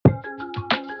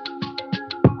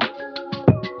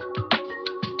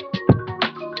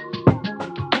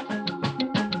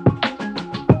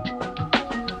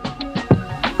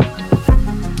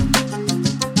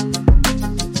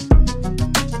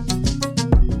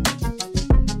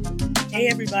Hey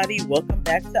everybody, welcome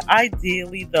back to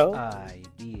Ideally Though.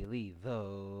 Ideally,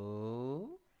 though.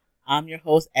 I'm your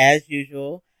host as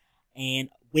usual, and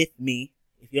with me,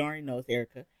 if you already know, is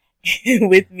Erica. And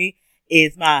with me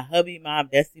is my hubby, my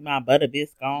bestie, my butter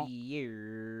biscuit.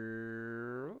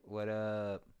 Yeah. What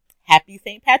up? Happy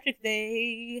St. Patrick's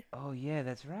Day! Oh, yeah,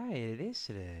 that's right. It is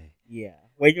today. Yeah,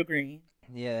 wear your green.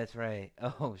 Yeah, that's right.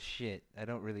 Oh, shit. I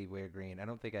don't really wear green. I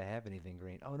don't think I have anything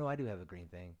green. Oh, no, I do have a green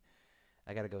thing.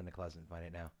 I gotta go in the closet and find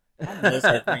it now. My nails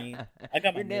are green. I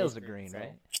got my Your nails are green, green, so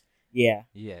right? yeah.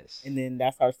 Yes. And then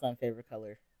that's our son's favorite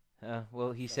color.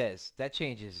 Well, he So says that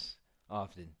changes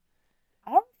often.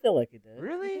 I don't feel like it does.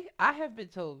 Really? I have been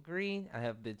told green. I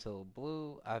have been told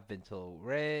blue. I've been told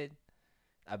red.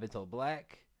 I've been told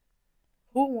black.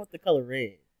 Who would want the color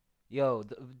red? Yo,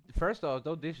 first off,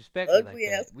 don't disrespect me like Ugly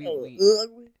that. ass We color. we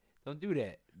Ugly. don't do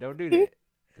that. Don't do that.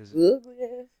 Cause Ugly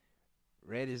ass.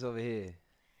 red is over here.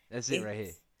 That's it right here.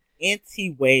 It's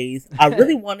anti-ways. I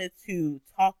really wanted to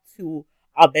talk to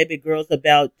our baby girls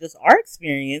about just our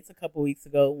experience a couple weeks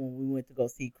ago when we went to go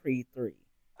see Creed 3.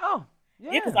 Oh,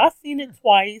 Yeah, because yeah. I've seen it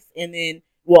twice, and then,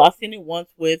 well, I've seen it once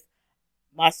with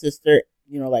my sister,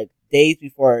 like days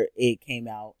before it came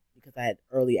out because I had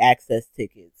early access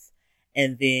tickets.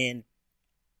 And then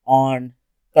on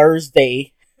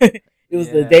Thursday, it was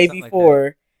the Yeah, day something like that. before,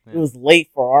 it Yeah. was late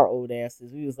for our old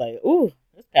asses. We was like, ooh,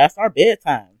 it's past our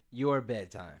bedtime. Your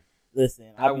bedtime.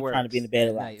 Listen, I I'll be trying to be in the works bed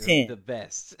at around night 10. the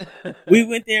best. We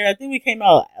went there, I think we came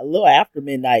out a little after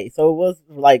midnight. So it was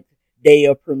like day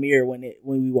of premiere when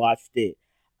we watched it.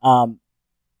 Um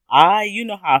you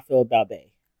know how I feel about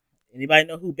Bay. Anybody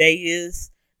know who Bay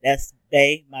is? That's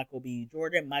Bay, Michael B.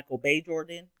 Jordan, Michael Bay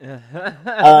Jordan.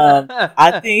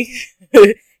 I think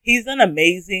he's done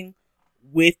amazing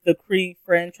with the Creed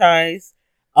franchise.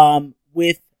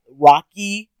 With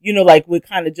Rocky, like with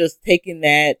kind of just taking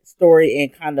that story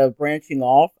and kind of branching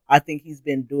off. I think he's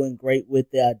been doing great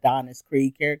with the Adonis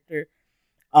Creed character.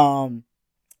 Um,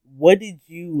 what did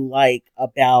you like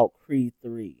about Creed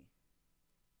 3?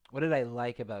 What did I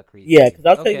like about Creed Yeah, 3? because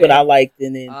I'll tell you what I Okay. liked,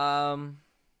 and then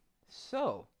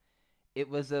So it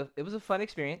was a fun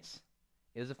experience.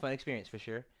 It was a fun experience for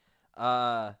sure.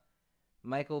 Uh,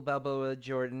 Michael Balboa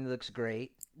Jordan looks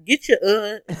great. get your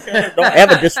shut up. Don't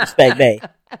ever disrespect Bay.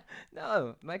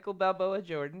 No, Michael Balboa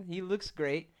Jordan. He looks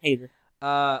great. Hater.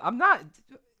 I'm not,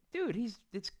 dude.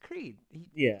 It's Creed.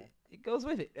 Yeah. It goes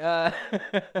with it.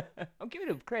 I'm giving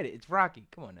him credit. It's Rocky.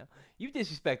 Come on now. You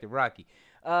disrespected Rocky.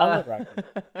 I Uh, love Rocky.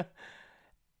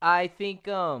 I think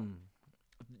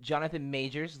Jonathan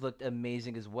Majors looked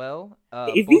amazing as well.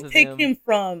 If you Both of take them. him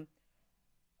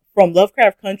from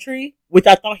Lovecraft Country, which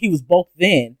I thought he was both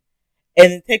then,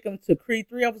 and then take him to Creed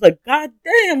 3, I was like, God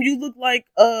damn, you look like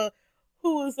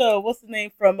who was what's the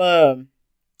name from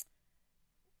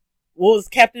what was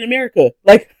Captain America?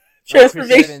 Like Chris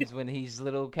transformation. Evans when he's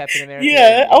little Captain America.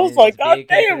 Yeah, I was like, is God big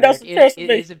Captain damn, that's America. a It is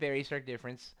transformation. a very stark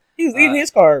difference. He was eating Uh,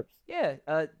 his carbs.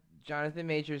 yeah. Jonathan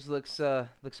Majors looks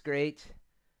great.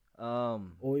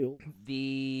 Um, Oil.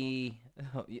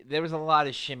 there was a lot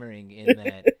of shimmering in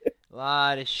that. A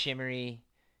lot of shimmery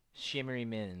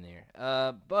men in there.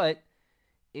 But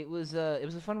it was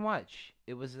a fun watch.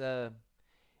 It was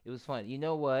fun. You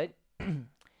know what?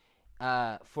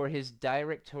 For his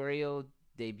directorial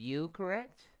debut,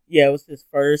 correct? Yeah, it was his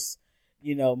first,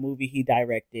 movie he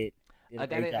directed. Did a I great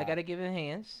gotta I job. gotta give him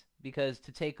hands because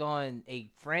to take on a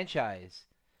franchise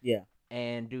Yeah,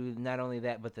 and do not only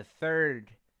that but the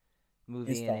third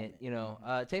movie in it, installment.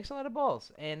 Mhm. it takes a lot of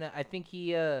balls. And I think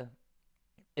he,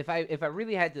 if I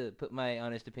really had to put my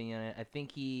honest opinion on it, I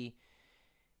think he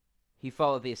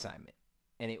followed the assignment,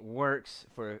 and it works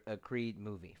for a Creed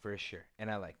movie for sure.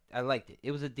 And I liked it.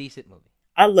 It was a decent movie.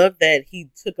 I love that he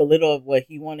took a little of what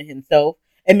he wanted himself.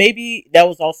 And maybe that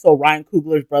was also Ryan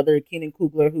Coogler's brother, Kenan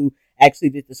Coogler, who actually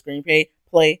did the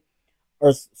play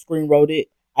or screen wrote it.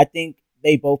 I think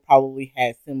they both probably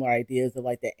had similar ideas of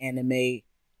like the anime,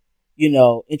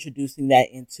 introducing that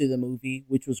into the movie,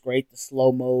 which was great. The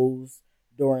slow mos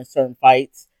during certain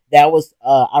fights. That was,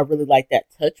 I really like that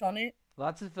touch on it.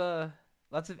 Lots of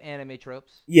anime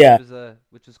tropes, Yeah.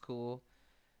 which was cool.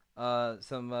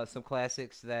 Some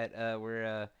classics that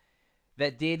were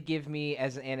that did give me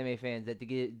as an anime fan that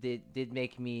did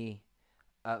make me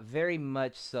very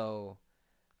much so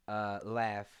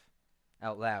laugh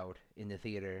out loud in the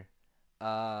theater.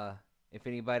 Uh, if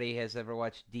anybody has ever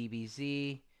watched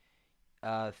DBZ,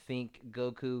 think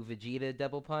Goku Vegeta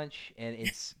Double Punch, and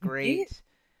it's Yeah. great.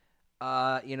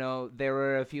 There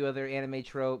were a few other anime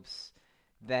tropes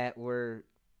that were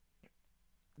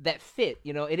that fit.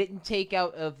 It didn't take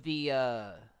out of the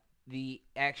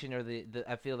action or the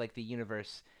I feel like the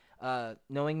universe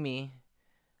Knowing me,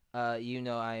 you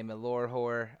know I am a lore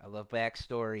whore. I love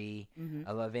backstory. Hmm.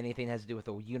 I love anything that has to do with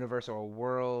a universe or a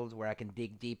world where I can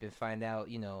dig deep and find out,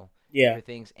 Yeah. different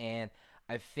things. And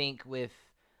I think with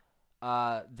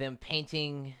them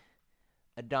painting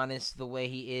Adonis the way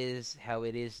he is, how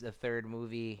it is the third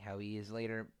movie, how he is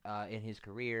later in his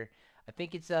career, I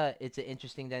think it's an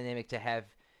interesting dynamic to have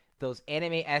those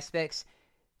anime aspects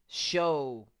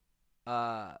show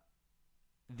uh,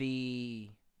 the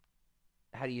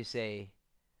how do you say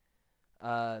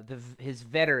his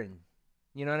veteran.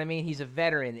 You know what I mean? He's a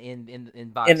veteran in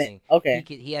And boxing. okay.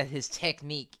 He has his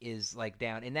technique is like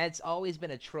down, and that's always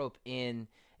been a trope in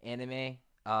anime.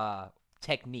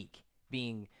 Technique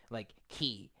being like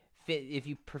key. If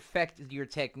you perfect your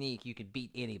technique, you could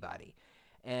beat anybody.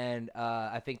 And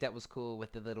I think that was cool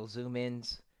with the little zoom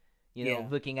ins. Yeah.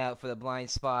 Looking out for the blind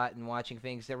spot and watching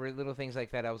things. There were little things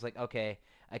like that. I was like, okay,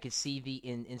 I could see the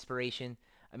inspiration.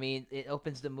 I mean, it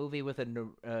opens the movie with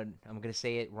I'm gonna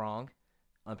say it wrong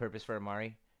on purpose for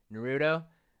Amari. Naruto.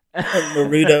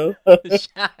 Naruto.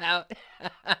 Shout out.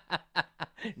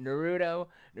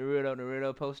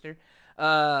 Naruto poster.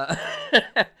 Uh,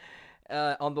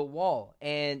 on the wall.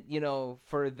 And,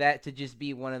 for that to just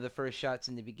be one of the first shots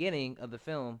in the beginning of the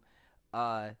film,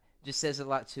 uh, just says a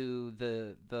lot to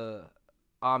the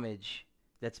homage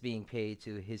that's being paid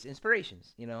to his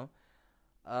inspirations.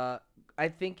 Uh, I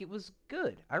think it was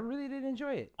good. I really did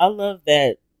enjoy it. I love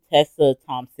that Tessa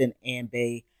Thompson and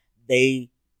they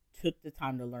took the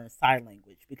time to learn sign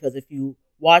language, because if you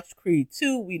watch Creed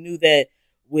 2, we knew that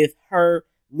with her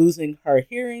losing her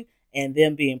hearing and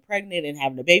them being pregnant and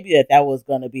having a baby, that was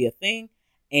going to be a thing.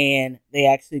 And they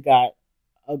actually got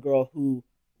a girl who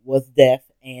was deaf,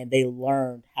 and they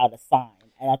learned how to sign.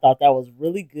 And I thought that was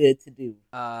really good to do.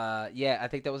 Yeah, I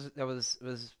think that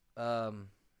was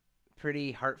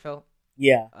pretty heartfelt.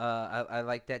 Yeah. I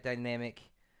like that dynamic.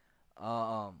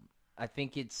 Um, I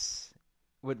think it's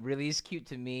what really is cute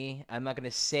to me. I'm not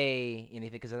gonna say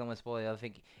anything because I don't want to spoil it. I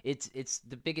think it's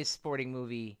the biggest sporting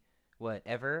movie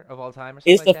ever of all time or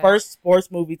something It's like the that. first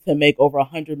sports movie to make over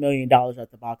 $100 million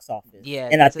at the box office, Yeah,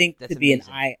 and I think that's to be an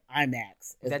amazing.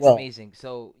 IMAX as That's well. amazing.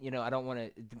 So I don't want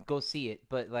to go see it,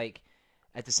 but like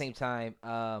at the same time,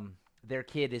 their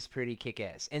kid is pretty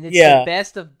kick-ass, and it's the Yeah,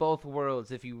 best of both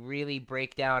worlds if you really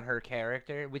break down her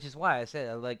character, which is why I said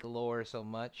I like lore so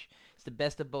much. It's the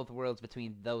best of both worlds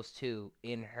between those two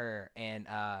in her, and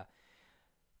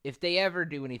if they ever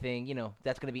do anything,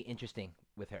 that's gonna be interesting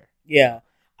with her. yeah.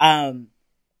 Um,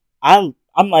 I'm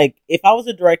like, if I was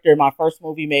a director, my first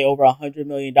movie made over $100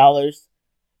 million.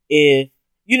 If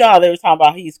you know how they were talking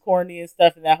about he's corny and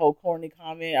stuff, and that whole corny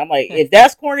comment, I'm like, if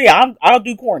that's corny, I'll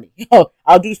do corny.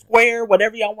 I'll do square,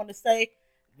 whatever y'all want to say.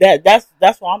 That's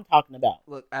what I'm talking about.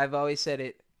 Look, I've always said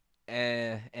it,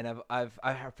 and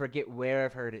I forget where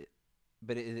I've heard it,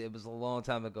 but it was a long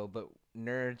time ago. But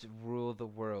nerds rule the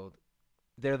world.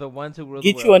 They're the ones who rule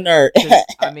the Get you world. a nerd. Because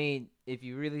I mean, if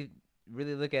you really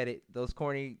look at it, those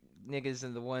corny niggas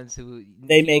and the ones who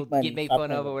They people make get money. made Stop fun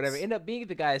playing of or with whatever us. end up being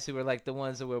the guys who were like the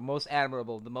ones who were most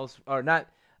admirable, the most or not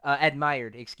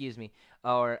admired, excuse me,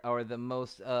 or the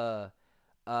most uh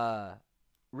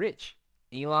rich.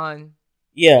 Elon,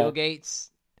 Bill Yeah.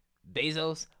 Gates,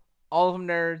 Bezos, all of them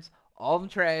nerds, all of them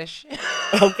trash.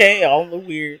 Okay. All the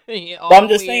weird. Yeah, But I'm all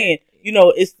just weird.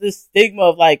 saying, it's this stigma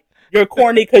of like, you're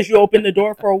corny because you open the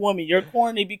door for a woman. You're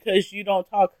corny because you don't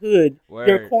talk hood. You're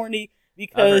Word. corny I've heard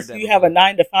because that you have a before.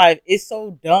 9 to 5. It's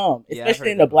so dumb, Yeah, I've especially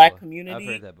heard in the that black before. I've heard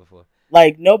community. that before.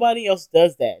 Like, nobody else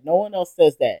does that. No one else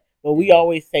says that. But we Yeah.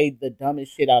 always say the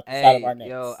dumbest shit out the side of Hey, our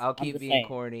yo, necks. I'll I'm keep just being saying.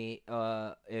 corny.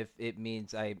 If it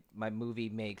means my movie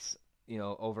makes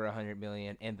over 100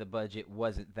 million and the budget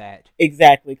wasn't that.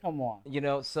 Exactly. Come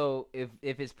on. So if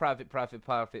it's profit,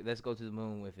 let's go to the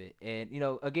moon with it. And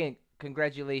again,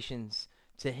 congratulations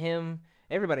to him,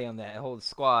 everybody on that whole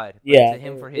squad, but Yeah. to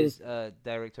him for It was. his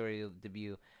directorial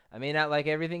debut. I may not like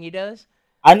everything he does.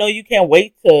 I know you can't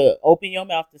wait to open your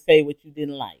mouth to say what you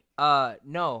didn't like.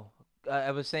 No.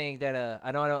 I was saying that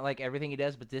I know I don't like everything he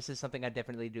does, but this is something I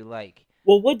definitely do like.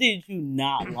 Well, what did you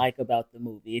not like about the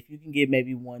movie? If you can give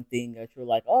maybe one thing that you're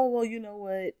like, oh, well, you know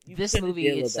what? You This could have did a movie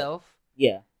little better. itself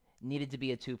Yeah. needed to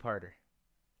be a two-parter.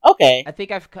 Okay. I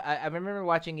think I remember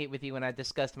watching it with you when I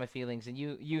discussed my feelings,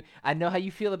 and I know how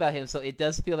you feel about him, so it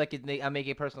does feel like I'm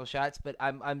making personal shots, but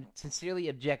I'm sincerely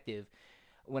objective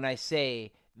when I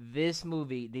say this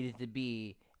movie needed to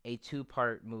be a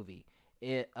two-part movie.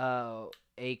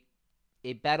 A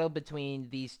a battle between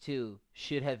these two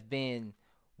should have been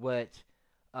what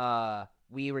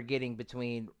we were getting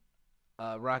between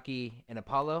Rocky and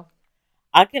Apollo.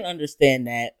 I can understand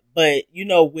that. But,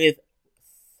 with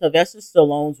Sylvester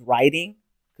Stallone's writing,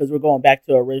 because we're going back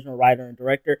to original writer and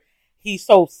director, he's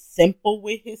so simple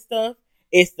with his stuff.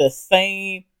 It's the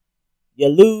same. You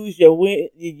lose, you win.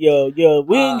 You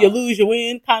win, you lose, you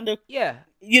win. Kind of. Yeah.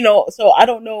 So I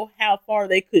don't know how far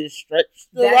they could stretch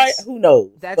the right. Who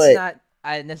knows? That's not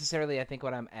necessarily, I think,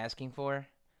 what I'm asking for.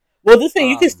 Well, this thing,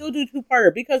 you can still do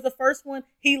two-parter, because the first one,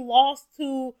 he lost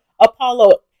to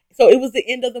Apollo, so it was the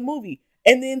end of the movie.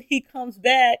 And then he comes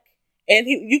back, and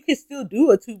you can still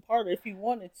do a two-parter if you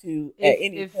wanted to at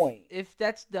any point. If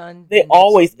that's done, they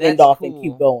always end off cool, and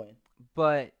keep going.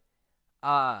 But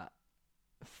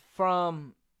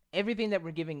from everything that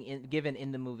we're given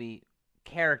in the movie,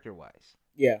 character-wise,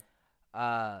 yeah,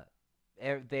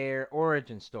 their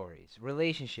origin stories,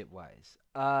 relationship-wise,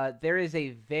 there is a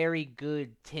very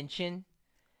good tension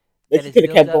that is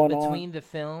built up between the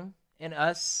film and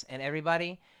us and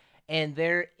everybody, and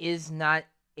there is not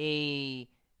a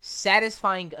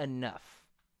satisfying enough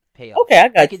payoff. Okay, I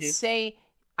got you. I could say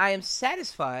I am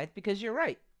satisfied because you're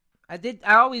right. I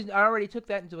already took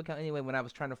that into account anyway when I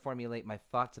was trying to formulate my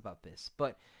thoughts about this,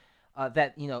 but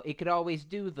that it could always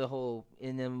do the whole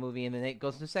in the movie, and then it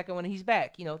goes to the second one and he's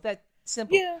back. That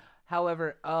simple. Yeah.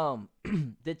 However,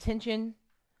 the tension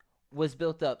was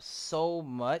built up so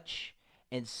much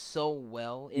and so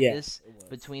well in this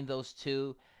between those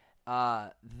two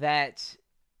that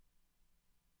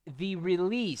the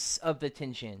release of the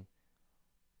tension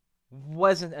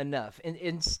wasn't enough. And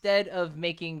instead of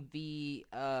making the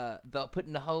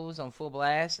putting the hose on full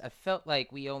blast, I felt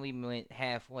like we only went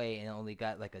halfway and only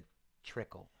got like a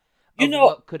trickle of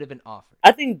what could have been offered.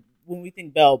 I think when we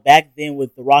think about back then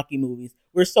with the Rocky movies,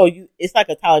 it's like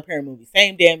a Tyler Perry movie,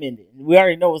 same damn ending. We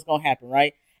already know what's gonna happen,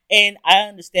 right? And I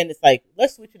understand it's like,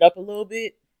 let's switch it up a little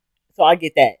bit. So I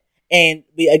get that. And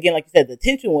again, like you said, the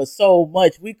tension was so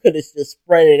much, we could have just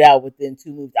spread it out within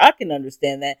two movies. I can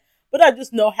understand that. But I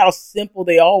just know how simple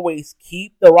they always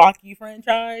keep the Rocky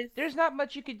franchise. There's not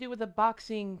much you could do with a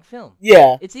boxing film.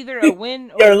 Yeah. It's either a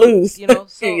win or lose.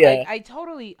 So yeah. I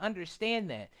totally understand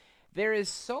that. There is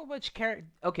so much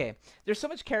there's so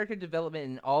much character development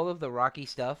in all of the Rocky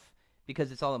stuff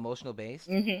because it's all emotional based.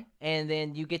 Mm-hmm. And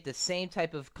then you get the same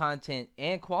type of content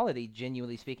and quality,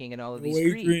 genuinely speaking, in all of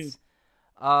these creeds.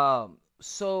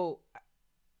 So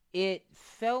it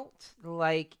felt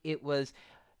like it was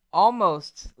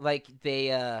almost like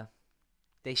they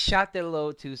shot their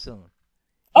load too soon.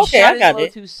 Okay, I got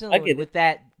it. Too soon. I get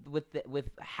it. With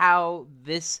how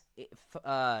this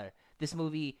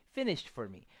movie finished for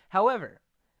me. However,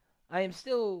 I am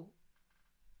still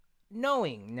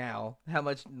knowing now how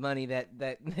much money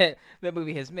that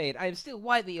movie has made. I am still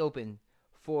widely open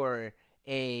for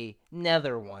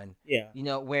another one.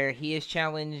 Yeah. Where he is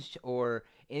challenged or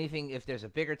anything. If there's a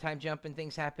bigger time jump and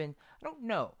things happen, I don't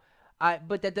know.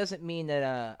 But that doesn't mean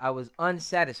that I was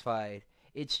unsatisfied.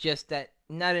 It's just that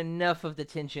not enough of the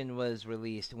tension was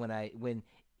released when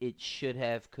it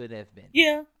could have been.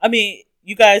 Yeah, I mean,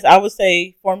 you guys, I would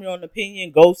say, form your own opinion.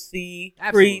 Go see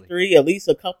Creed 3 at least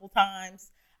a couple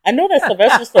times. I know that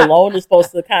Sylvester Stallone is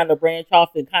supposed to kind of branch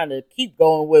off and kind of keep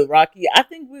going with Rocky. I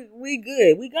think we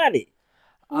good. We got it.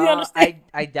 We understand.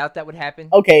 I doubt that would happen.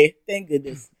 Okay, thank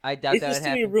goodness. I doubt it's that would happen. There's just too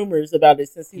many rumors about it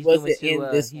since he wasn't in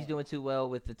this. He's doing too well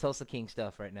with the Tulsa King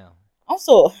stuff right now.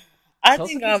 Also, I Tulsa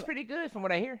think King's pretty good from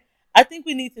what I hear. I think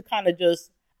we need to kind of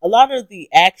just. A lot of the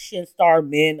action star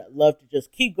men love to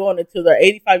just keep going until they're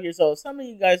 85 years old. Some of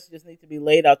you guys just need to be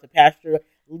laid out to pasture.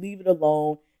 Leave it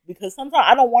alone. Because sometimes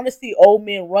I don't want to see old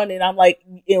men running. I'm like,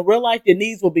 in real life, your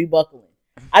knees will be buckling.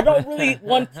 I don't really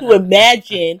want to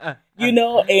imagine,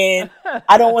 and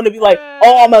I don't want to be like,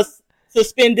 oh, I must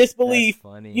suspend disbelief.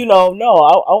 That's funny. No,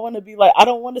 I want to be like, I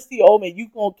don't want to see old men.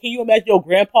 Can you imagine your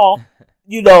grandpa,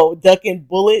 ducking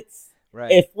bullets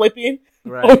and flipping?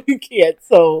 Right. No, you can't.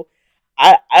 So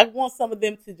I want some of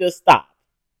them to just stop.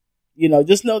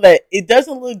 Just know that it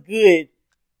doesn't look good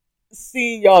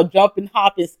seeing y'all jumping,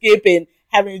 hopping, skipping,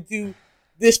 having to do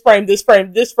this frame, just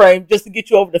to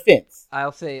get you over the fence.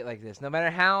 I'll say it like this. No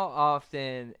matter how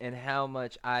often and how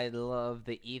much I love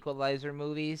the Equalizer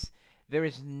movies, there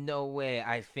is no way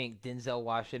I think Denzel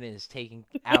Washington is taking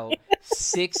out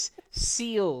 6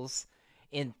 SEALs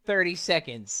in 30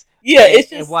 seconds. Yeah, it's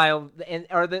just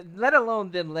let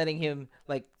alone them letting him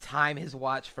time his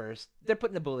watch first. They're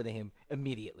putting a bullet in him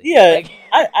immediately. Yeah,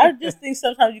 I just think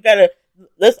sometimes you gotta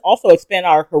let's also expand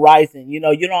our horizon. You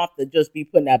don't have to just be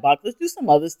putting that box. Let's do some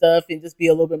other stuff and just be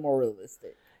a little bit more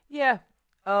realistic. Yeah,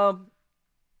 I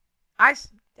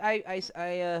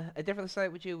definitely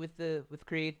side with you with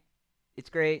Creed. It's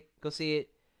great. Go see it.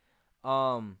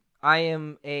 I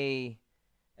am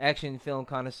action film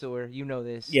connoisseur. You know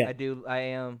this. Yeah. I do. I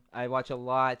am. I watch a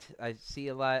lot. I see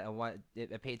a lot.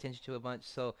 I pay attention to a bunch.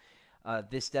 So,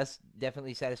 this does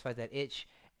definitely satisfy that itch.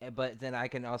 But then I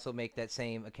can also make that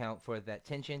same account for that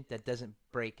tension that doesn't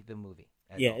break the movie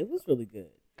at Yeah, all. it was really good.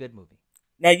 Good movie.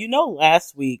 Now,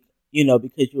 last week,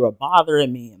 because you were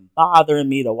bothering me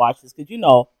to watch this,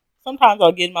 because, sometimes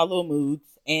I'll get in my little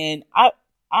moods, and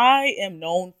I am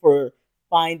known for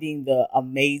finding the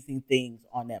amazing things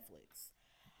on Netflix.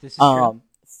 This is true.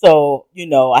 So,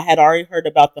 I had already heard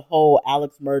about the whole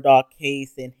Alex Murdaugh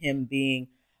case and him being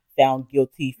found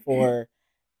guilty for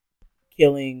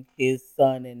killing his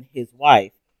son and his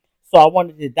wife. So I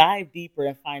wanted to dive deeper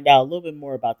and find out a little bit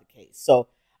more about the case. So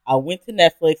I went to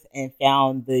Netflix and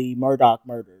found the Murdaugh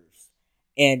murders.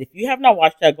 And if you have not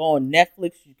watched that, go on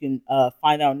Netflix. You can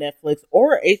find it on Netflix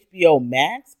or HBO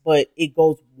Max, but it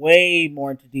goes way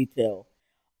more into detail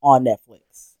on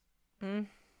Netflix. Okay.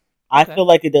 I feel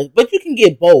like it does, but you can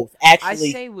get both.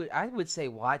 Actually, I would say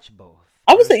watch both.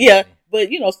 I would say yeah, but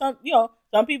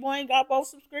some people ain't got both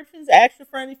subscriptions. Ask your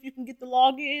friend if you can get the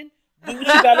login. Do what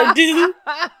you gotta do.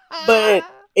 But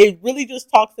it really just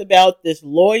talks about this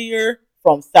lawyer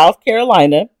from South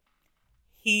Carolina.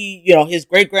 He, his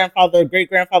great grandfather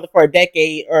for a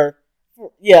decade,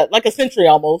 like a century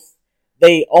almost.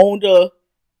 They owned a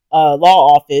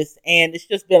law office, and it's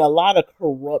just been a lot of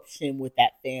corruption with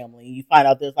that family. You find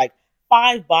out there's like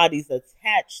 5 bodies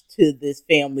attached to this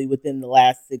family within the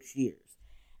last 6 years.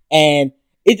 And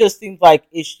it just seems like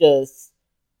it's just,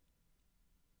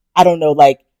 I don't know,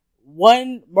 like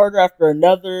one murder after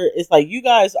another. It's like you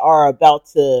guys are about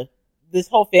to, this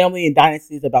whole family and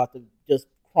dynasty is about to just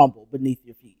crumble beneath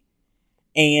your feet.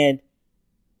 And,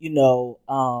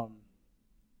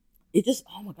 it just,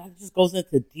 oh my God, it just goes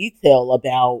into detail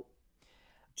about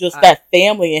just that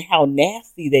family and how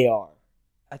nasty they are.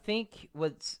 I think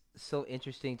what's so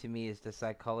interesting to me is the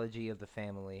psychology of the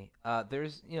family.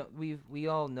 There's, we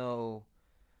all know,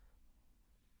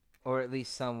 or at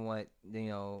least somewhat,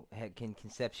 can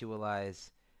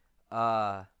conceptualize,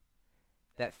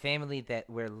 that family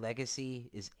where legacy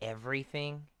is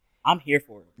everything. I'm here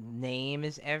for it. Name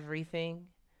is everything.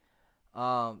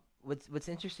 What's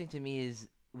interesting to me is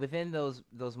within those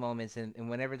moments, and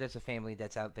whenever there's a family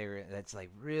that's out there that's like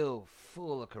real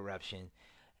full of corruption,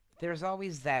 there's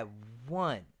always that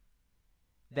one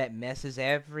that messes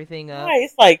everything up. Right,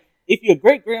 it's like if your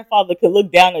great grandfather could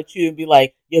look down at you and be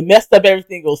like, "You messed up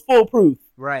everything," it was foolproof.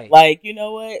 Right. Like, you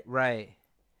know what? Right.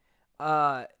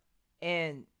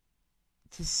 And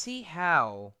to see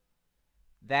how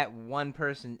that one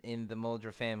person in the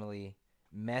Mulder family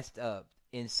messed up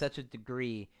in such a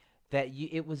degree that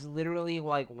it was literally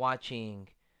like watching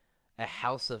a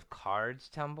house of cards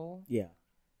tumble. Yeah.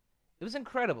 It was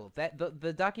incredible. That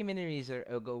the documentaries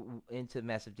go into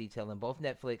massive detail in both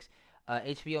Netflix.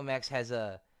 HBO Max has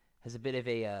a bit of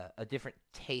a different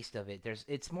taste of it.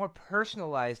 It's more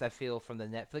personalized, I feel, from the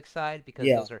Netflix side because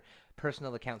those are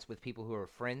personal accounts with people who are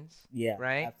friends. Yeah,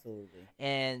 right. Absolutely.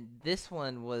 And this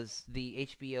one the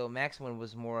HBO Max one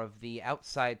was more of the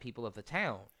outside people of the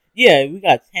town. Yeah, we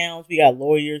got towns, we got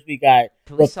lawyers, we got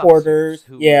police reporters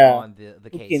who were on the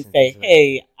case. Who can say,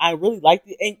 hey, I really like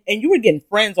it. And you were getting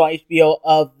friends on HBO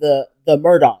of the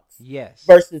Murdaughs. Yes.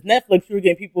 Versus Netflix, you were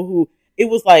getting people who, it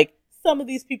was like, some of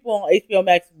these people on HBO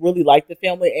Max really liked the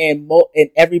family, and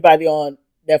everybody on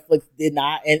Netflix did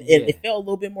not. And it felt a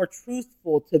little bit more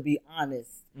truthful, to be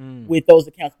honest, with those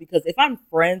accounts. Because if I'm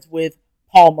friends with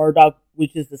Paul Murdaugh,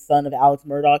 which is the son of Alex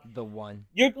Murdaugh, the one,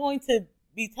 you're going to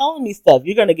be telling me stuff.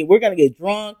 We're gonna get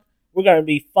drunk. We're gonna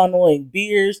be funneling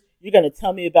beers. You're gonna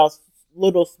tell me about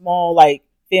little small like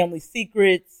family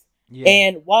secrets. Yeah.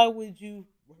 And why would you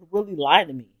really lie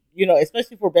to me?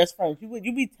 Especially for best friends, you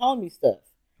be telling me stuff.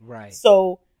 Right.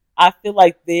 So I feel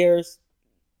like there's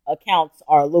accounts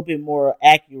are a little bit more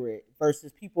accurate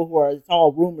versus people who it's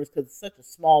all rumors because it's such a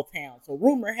small town. So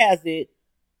rumor has it,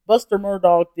 Buster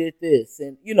Murdaugh did this,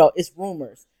 and it's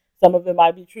rumors. Some of it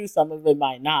might be true, some of it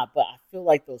might not. But I feel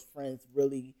like those friends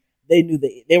really, they knew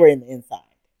they were in the inside.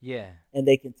 Yeah. And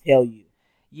they can tell you.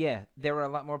 Yeah, there were a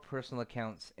lot more personal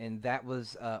accounts, and that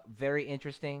was very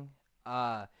interesting.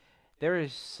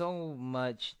 There's so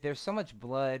much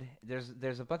blood.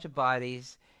 There's a bunch of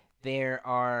bodies. There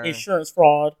are insurance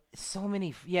fraud. So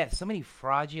many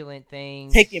fraudulent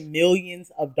things. Taking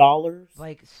millions of dollars.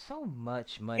 Like so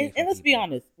much money. And let's be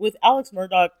honest, with Alex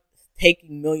Murdaugh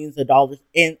taking millions of dollars,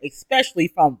 and especially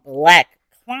from black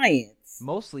clients.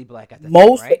 Mostly black at the time,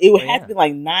 right? It had to be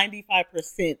like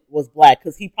 95% was black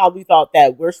because he probably thought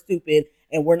that we're stupid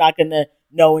and we're not going to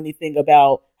know anything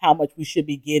about how much we should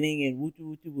be getting and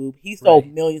whoop. He sold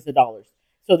millions of dollars.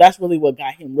 So that's really what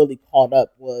got him really caught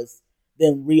up, was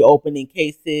them reopening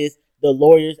cases, the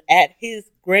lawyers at his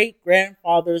great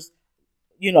grandfather's,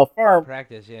 firm.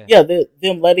 Practice, yeah. Yeah,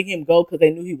 them letting him go because they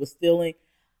knew he was stealing.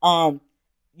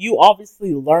 You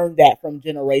obviously learned that from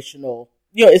generational.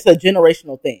 It's a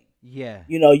generational thing. Yeah.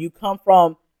 You come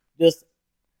from just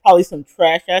probably some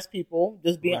trash ass people.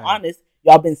 Just being Right. honest,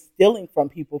 y'all been stealing from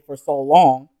people for so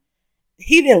long.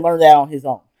 He didn't learn that on his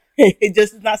own. It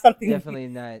just is not something. Definitely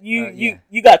not.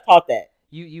 You got taught that.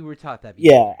 You were taught that.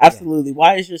 Yeah, absolutely.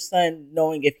 Why is your son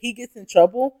knowing if he gets in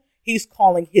trouble, he's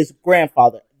calling his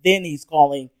grandfather, then he's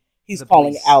calling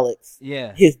police. Alex,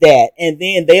 Yeah. his dad, and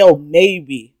then they'll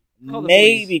maybe Call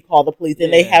the call the police,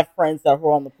 and they have friends that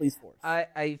are on the police force.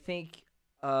 I think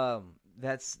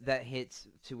that hits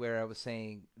to where I was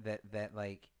saying that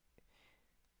like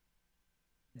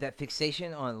that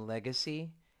fixation on legacy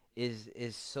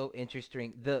is so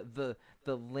interesting. The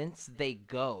lengths they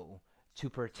go to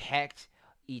protect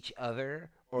each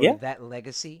other or that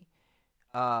legacy,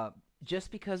 just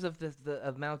because of the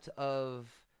amount of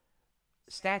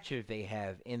stature they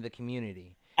have in the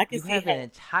community. You have an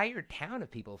entire town of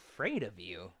people afraid of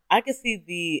you. I can see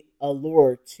the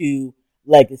allure to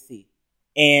legacy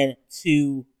and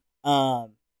to the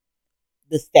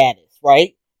status,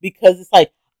 right? Because it's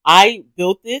like, I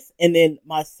built this, and then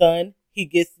my son, he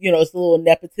gets, it's a little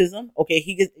nepotism.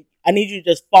 Okay, I need you to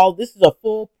just follow. This is a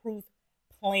foolproof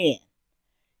plan,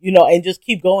 and just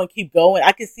keep going.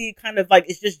 I can see kind of like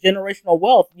it's just generational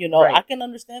wealth. Right. I can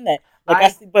understand that.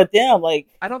 But damn, like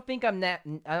I don't think I'm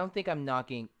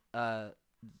knocking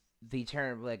the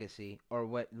term legacy or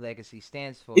what legacy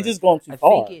stands for. It's just going too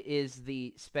far. I think it is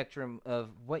the spectrum of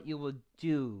what you will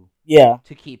do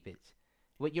to keep it.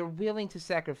 What you're willing to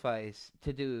sacrifice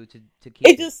to do to keep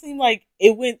it. It just seemed like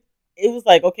it was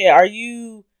like, okay, are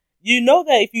you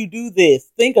that if you do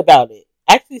this, think about it.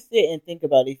 Actually sit and think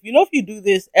about it. If you do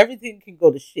this, everything can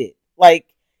go to shit.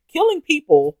 Like, killing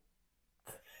people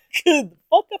could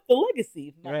fuck up the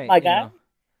legacy, my guy.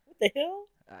 What the hell?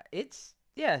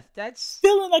 That's...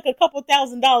 Stealing like a couple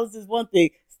 $1,000s is one thing.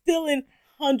 Stealing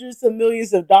hundreds of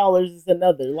millions of dollars is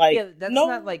another. Like, that's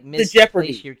not like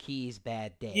misplace your keys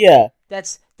bad day. Yeah.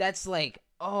 That's like,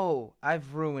 oh,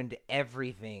 I've ruined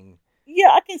everything. Yeah,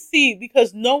 I can see,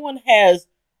 because no one has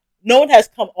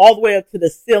come all the way up to the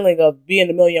ceiling of being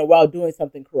a millionaire while doing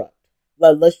something corrupt.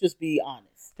 Let's just be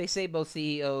honest. They say both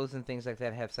CEOs and things like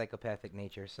that have psychopathic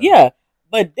nature. So. Yeah,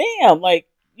 but damn, like,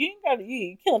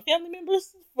 you killing family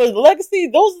members for the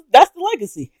legacy. That's the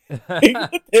legacy. What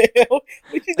the hell?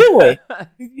 What you doing?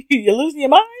 You're losing your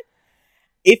mind?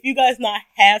 If you guys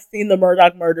have seen the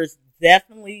Murdaugh murders,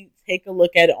 definitely take a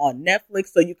look at it on Netflix.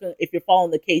 So you can, if you're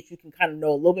following the case, you can kind of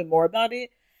know a little bit more about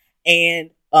it, and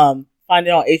find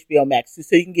it on HBO Max,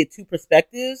 so you can get two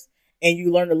perspectives and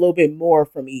you learn a little bit more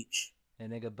from each.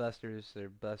 And nigga Buster, is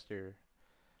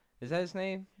that his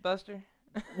name, Buster?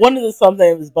 One of the son's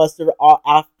name is Buster,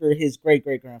 after his great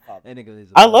grandfather.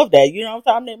 I love that. You know what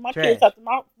I'm saying? My kids after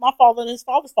my father and his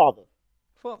father's father.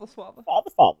 Father's father.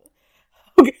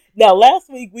 Okay. Now last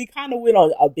week we kind of went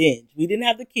on a binge. We didn't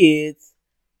have the kids.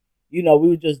 We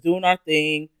were just doing our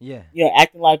thing. Yeah.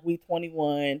 Acting like we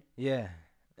 21. Yeah.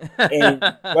 And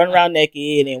running around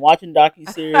naked and watching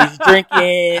docuseries,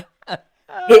 drinking.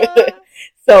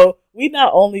 So we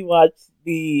not only watched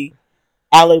the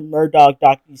Alan Murdaugh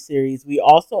docuseries, we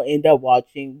also end up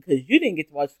watching, because you didn't get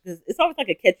to watch, because it's always like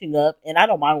a catching up, and I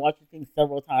don't mind watching things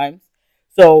several times.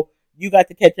 So you got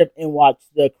to catch up and watch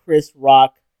the Chris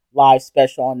Rock live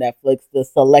special on Netflix, The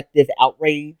Selective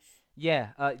Outrage. Yeah.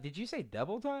 Did you say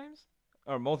double times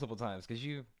or multiple times?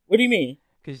 What do you mean?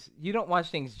 Because you don't watch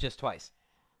things just twice.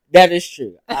 That is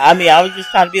true. I mean, I was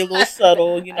just trying to be a little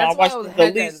subtle. I watched it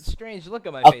at least that strange look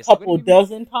on my face. A couple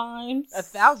dozen times.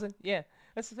 1,000, yeah.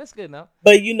 That's good enough.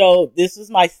 But this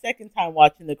was my second time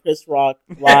watching the Chris Rock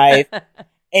live,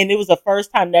 and it was the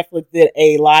first time Netflix did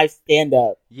a live stand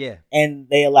up. Yeah. And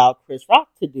they allowed Chris Rock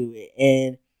to do it,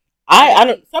 and I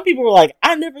don't. Some people were like,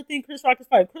 I never think Chris Rock is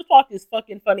funny. Chris Rock is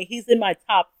fucking funny. He's in my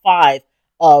top 5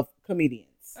 of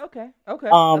comedians. Okay. I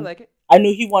like it. I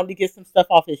knew he wanted to get some stuff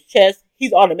off his chest.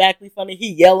 He's automatically funny.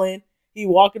 He yelling. He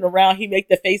walking around. He make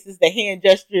the faces, the hand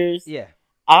gestures. Yeah.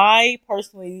 I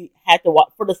personally had to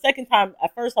watch for the second time.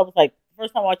 At first, I was like,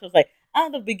 first time I watched, I was like, at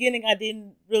the beginning, I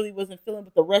wasn't feeling,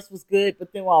 but the rest was good.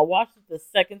 But then when I watched it the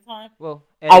second time,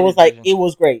 I was like, it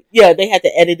was great. Yeah, they had to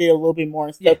edit it a little bit more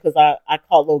and stuff, because I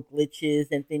caught little glitches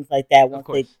and things like that once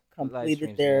they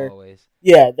completed their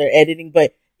editing.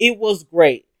 But it was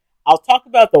great. I'll talk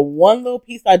about the one little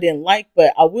piece I didn't like,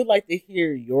 but I would like to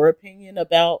hear your opinion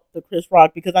about the Chris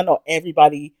Rock, because I know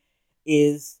everybody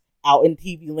is out in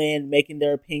TV land making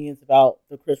their opinions about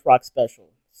the Chris Rock special.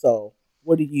 So,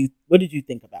 what did you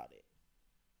think about it?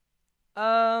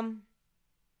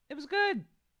 It was good.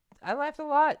 I laughed a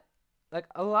lot, like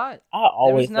a lot. I There was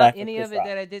always not laugh at any Chris of it Rock.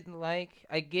 that I didn't like.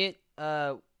 I get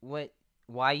what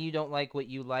why you don't like what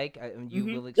you like. You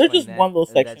will There's explain just that. one little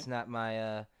section. That's not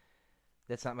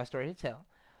my story to tell.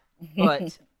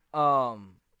 But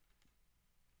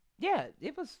yeah,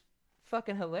 it was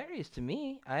fucking hilarious to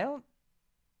me. I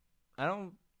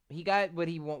don't. He got what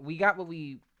he want. We got what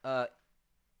we as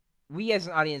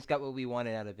an audience got what we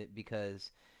wanted out of it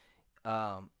because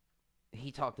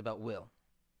he talked about Will.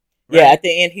 Yeah, Right? at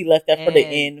the end he left that for the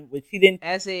And end, which he didn't.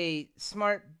 as a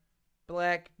smart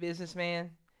black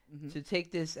businessman, Mhm. to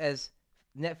take this as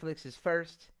Netflix's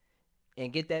first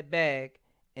and get that bag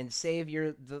and save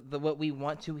the what we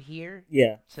want to hear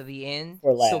Yeah, to the end,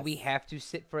 for so last. we have to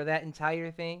sit for that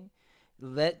entire thing.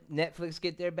 Let Netflix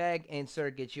get their bag and sir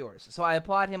get yours. So I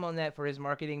applaud him on that for his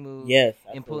marketing move Yes,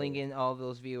 and pulling absolutely. in all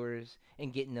those viewers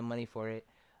and getting the money for it.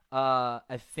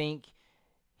 I think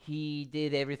he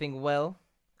did everything well.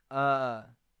 Uh,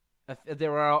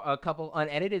 there were a couple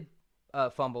unedited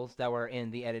fumbles that were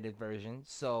in the edited version,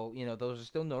 so those are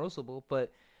still noticeable.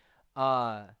 But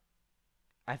uh,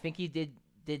 I think he did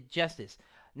justice.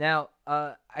 Now,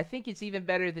 I think it's even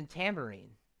better than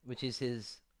Tambourine, which is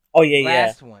his Oh yeah, yeah.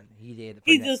 last one he did for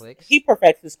He Netflix.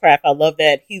 perfects his craft. I love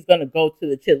that he's gonna go to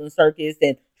the Chitlin Circus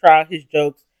and try out his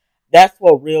jokes. That's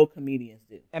what real comedians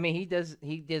do. I mean, he does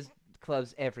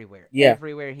clubs everywhere. Yeah,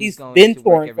 Everywhere he's he's going been to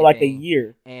work touring for like a everything.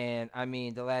 year. And I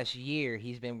mean, the last year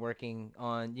he's been working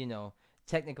on,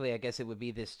 technically I guess it would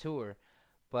be this tour,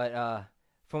 but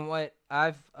from what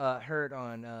I've heard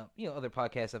on other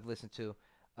podcasts I've listened to,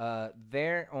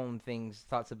 their own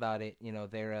thoughts about it.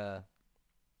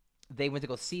 They went to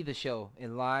go see the show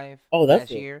in live Oh,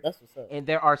 last year, that's what's up. and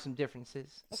there are some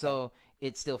differences. Okay. So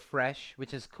it's still fresh,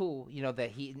 which is cool.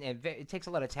 That it takes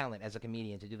a lot of talent as a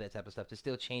comedian to do that type of stuff to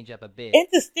still change up a bit. And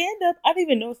to stand up, I didn't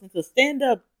even notice to stand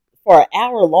up for an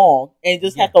hour long and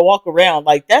just Yeah. have to walk around.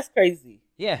 Like, that's crazy.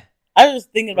 Yeah, I was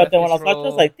thinking about breath that when I was watching. I was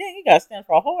control. like, dang, you gotta stand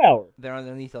for a whole hour. They're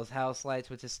underneath those house lights,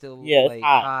 which is still Yeah, it's like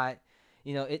hot. hot.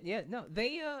 No,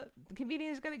 the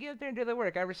comedian's gonna get up there and do their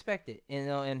work. I respect it.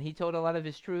 And he told a lot of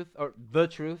his truth, or the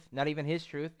truth, not even his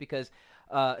truth, because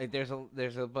there's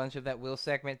a bunch of that Will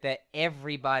segment that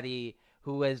everybody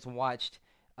who has watched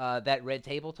that Red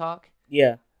Table Talk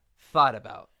Yeah. thought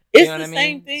about. It's You know the what I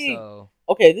same mean? thing. So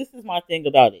Okay, this is my thing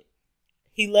about it.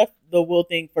 He left the Will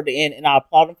thing for the end, and I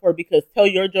applaud him for it because tell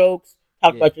your jokes,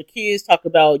 talk Yeah. about your kids, talk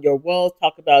about your wealth,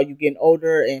 talk about you getting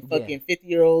older and Yeah. fucking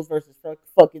 50-year-olds versus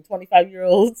fucking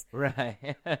 25-year-olds. right.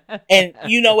 And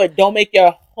you know what? Don't make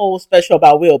your whole special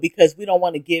about Will because we don't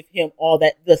want to give him all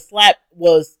that. The slap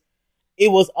was, it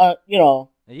was, a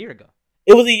year ago.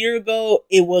 it was a year ago.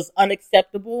 It was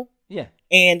unacceptable. Yeah.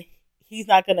 And he's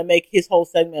not going to make his whole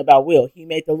segment about Will. He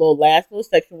made the last little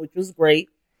section, which was great.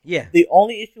 Yeah. The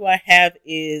only issue I have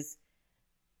is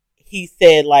he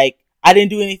said, like, I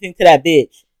didn't do anything to that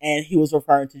bitch. And he was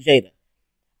referring to Jada.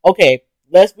 Okay,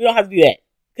 we don't have to do that.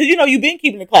 Because, you've been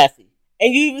keeping it classy.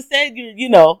 And you even said,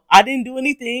 I didn't do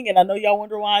anything. And I know y'all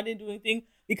wonder why I didn't do anything.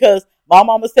 Because my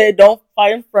mama said, don't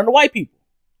fight in front of white people.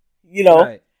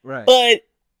 Right. Right. But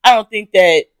I don't think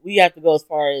that we have to go as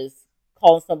far as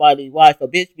calling somebody's wife a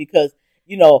bitch. Because,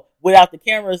 without the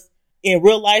cameras, in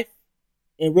real life,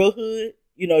 in real hood,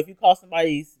 if you call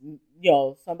somebody's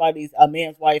a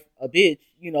man's wife a bitch,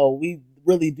 we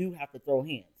really do have to throw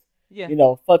hands. Yeah.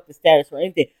 Fuck the status or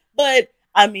anything. But,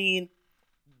 I mean,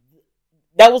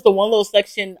 that was the one little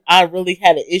section I really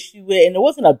had an issue with. And it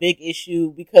wasn't a big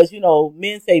issue because,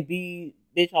 men say be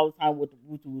bitch all the time with the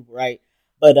woo, right?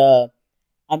 But,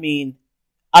 I mean,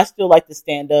 I still like to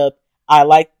stand up. I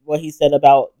like what he said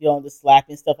about, the slap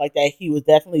and stuff like that. He was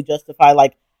definitely justified.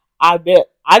 Like, I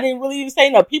didn't really even say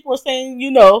no. People were saying,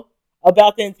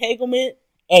 about the entanglement,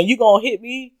 and you gonna hit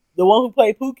me, the one who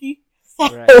played Pookie. So,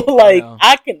 Right,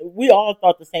 we all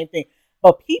thought the same thing.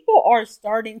 But people are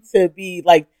starting to be,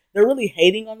 like, they're really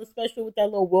hating on the special with that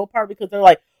little Will part because they're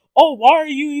like, oh, why are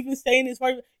you even saying this?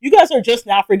 You guys are just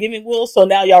now forgiving Will, so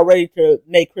now y'all ready to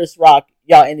make Chris Rock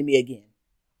y'all enemy again.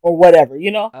 Or whatever,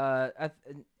 you're not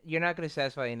going to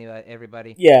satisfy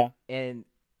everybody. Yeah. And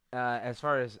as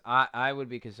far as I would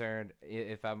be concerned,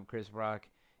 if I'm Chris Rock,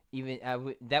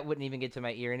 that wouldn't even get to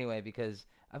my ear anyway because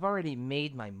I've already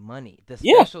made my money. The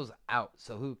special's out,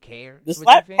 so who cares? The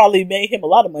slap probably made him a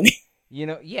lot of money.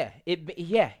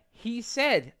 He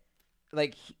said,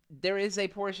 like, there is a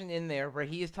portion in there where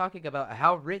he is talking about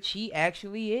how rich he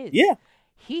actually is. Yeah.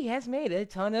 He has made a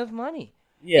ton of money.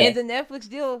 Yeah. And the Netflix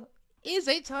deal is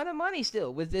a ton of money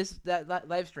still with that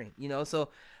live stream. So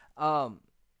um,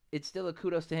 it's still a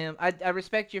kudos to him. I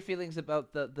respect your feelings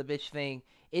about the bitch thing.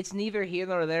 It's neither here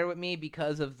nor there with me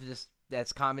because of just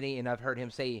that's comedy, and I've heard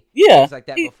him say Yeah, things like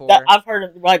that before. I've heard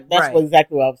it, like that's what Right.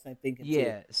 exactly what I was thinking too.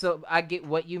 Yeah. So I get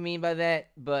what you mean by that,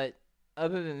 but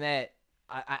other than that,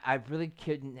 I really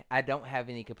couldn't. I don't have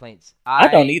any complaints. I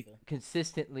don't I either.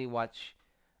 consistently watch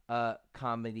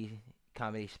comedy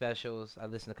specials. I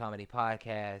listen to comedy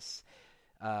podcasts,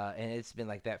 and it's been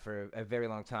like that for a very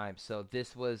long time. So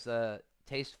this was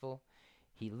tasteful.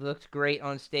 He looked great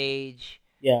on stage.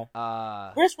 Yeah,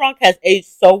 Uh, Chris Rock has aged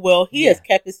so well. He has yeah.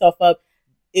 kept himself up.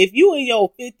 If you in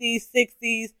your 50s,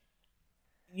 60s,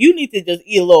 you need to just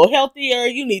eat a little healthier.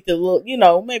 You need to look,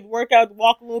 maybe work out,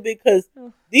 walk a little bit, because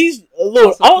these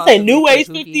little, Also I won't say possibly new Chris age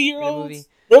Hookie, 50-year-olds,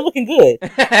 they're looking good.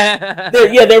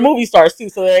 They're movie stars too,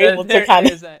 so they're able to kind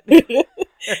of.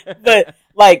 But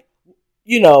like,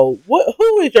 who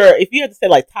is your? If you had to say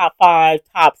like top 5,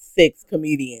 top 6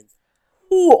 comedians,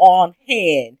 who on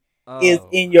hand is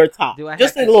in your top? Do I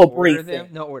Just have a to little order brief. them?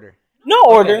 No order. No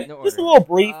order. No Just a order. little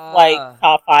brief, like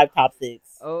top 5, top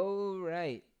 6. All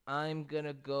right. I'm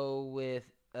gonna go with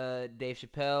Dave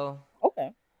Chappelle.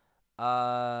 Okay.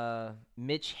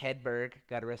 Mitch Hedberg,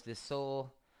 God rest his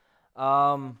soul.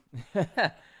 Um,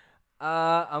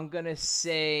 I'm gonna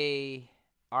say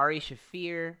Ari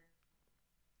Shafir.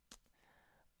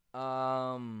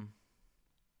 Um,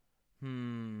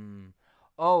 hmm.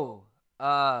 Oh,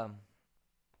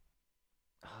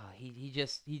 he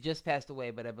just passed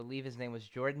away, but I believe his name was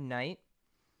Jordan Knight.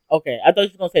 Okay. I thought you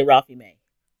were gonna say Ralphie May.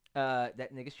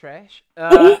 That nigga's trash.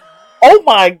 Oh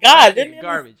my God!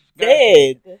 Garbage.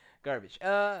 Dead. Garbage.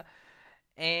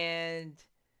 And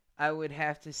I would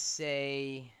have to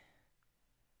say,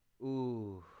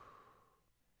 ooh,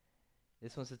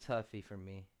 this one's a toughie for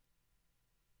me.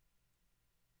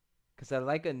 Because I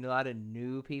like a lot of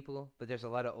new people, but there's a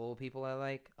lot of old people I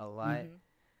like a lot. Mm-hmm.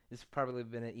 This probably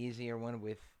been an easier one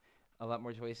with a lot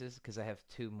more choices because I have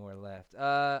 2 more left.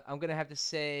 I'm gonna have to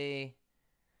say,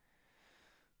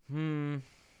 Hannibal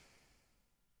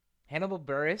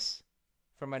Buress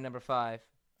for my number 5.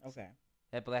 Okay.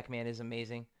 That black man is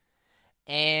amazing.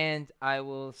 And I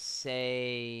will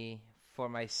say for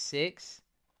my 6,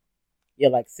 Yeah,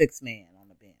 like 6-man on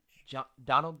the bench.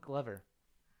 Donald Glover.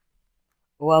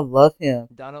 Oh, I love him.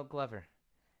 Donald Glover.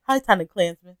 Hi, Tiny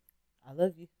Klansman. I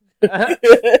love you.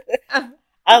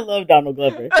 I love Donald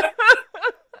Glover.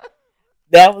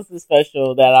 That was the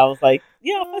special that I was like,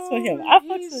 yeah, I fucks with him. I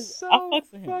fucks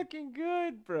with him. Fucking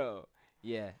good, bro.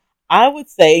 Yeah. I would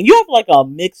say you have like a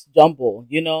mixed jumble.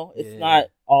 It's not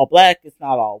all black. It's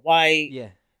not all white. Yeah.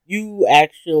 You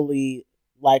actually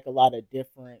like a lot of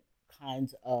different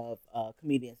kinds of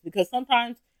comedians, because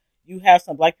sometimes you have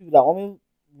some black people that only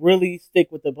really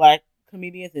stick with the black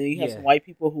comedians, and you have some white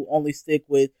people who only stick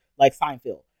with like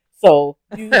Seinfeld. So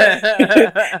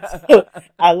so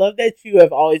I love that you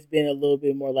have always been a little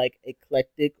bit more like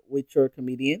eclectic with your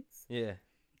comedians. Yeah.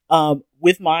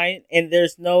 With mine, and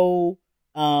there's no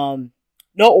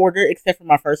order except for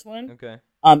my first one. Okay.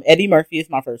 Eddie Murphy is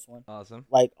my first one. Awesome.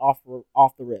 Like off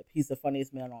the rip, he's the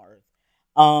funniest man on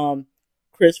earth.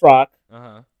 Chris Rock.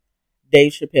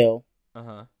 Dave Chappelle.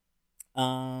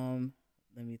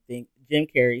 Let me think. Jim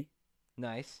Carrey.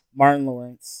 Nice. Martin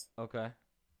Lawrence. Okay.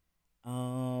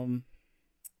 I'm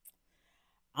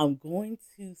going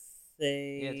to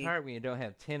say. Yeah, it's hard when you don't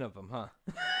have 10 of them, huh?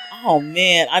 Oh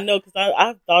man, I know, because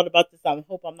I've thought about this. I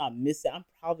hope I'm not missing. I'm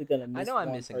probably gonna miss. I know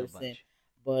I'm missing person, a bunch,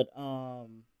 but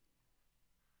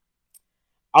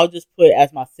I'll just put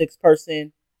as my 6th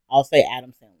person. I'll say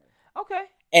Adam Sandler. Okay.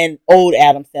 And old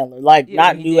Adam Sandler, like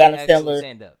not new Adam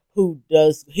Sandler. Who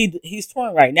does he's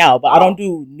touring right now, but I don't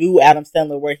do new Adam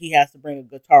Sandler where he has to bring a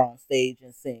guitar on stage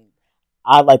and sing.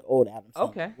 I like old Adam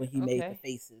Sandler when he made the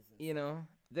faces.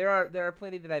 There are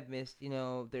plenty that I've missed.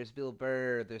 There's Bill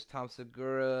Burr, there's Tom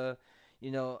Segura.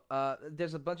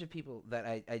 There's a bunch of people that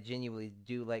I genuinely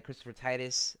do like. Christopher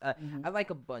Titus. I like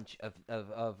a bunch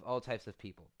of all types of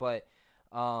people, but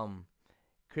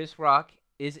Chris Rock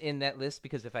is in that list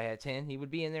because if I had 10, he would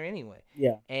be in there anyway.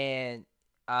 Yeah. And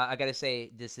I gotta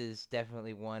say, this is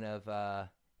definitely one of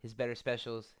his better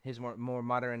specials, his more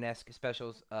modern-esque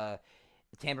specials.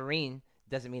 Tambourine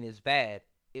doesn't mean it's bad.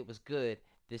 It was good.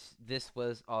 This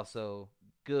was also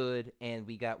good, and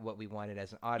we got what we wanted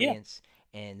as an audience,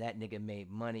 and that nigga made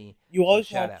money. You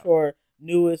always want your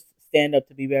newest stand-up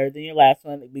to be better than your last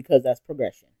one, because that's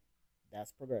progression.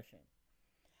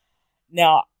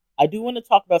 Now, I do want to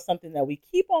talk about something that we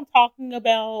keep on talking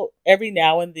about every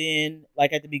now and then,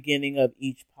 like at the beginning of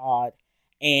each pod.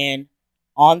 And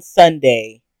on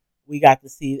Sunday, we got to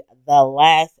see the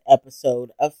last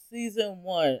episode of season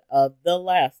 1 of The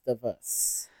Last of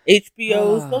Us.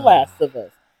 HBO's The Last of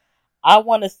Us. I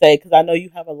want to say, because I know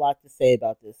you have a lot to say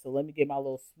about this, so let me get my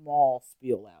little small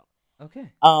spiel out.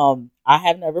 Okay. I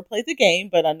have never played the game,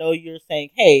 but I know you're saying,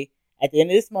 hey, at the end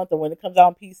of this month or when it comes out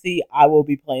on PC, I will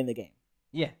be playing the game.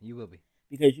 Yeah, you will be.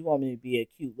 Because you want me to be a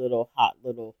cute little, hot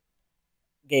little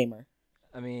gamer.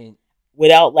 I mean,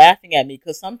 without laughing at me,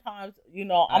 because sometimes, I'm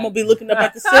going to be looking up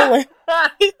at the ceiling.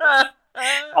 I'm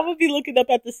going to be looking up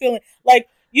at the ceiling. Like,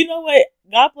 you know what?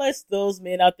 God bless those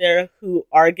men out there who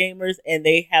are gamers and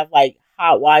they have, like,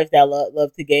 hot wives that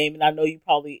love to game. And I know you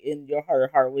probably, in your heart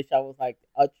of heart, wish I was, like,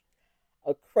 a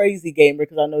crazy gamer,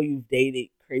 because I know you've dated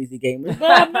crazy gamers.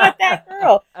 But I'm not that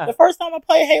girl. The first time I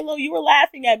played Halo, you were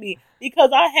laughing at me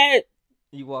because I had...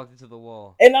 You walked into the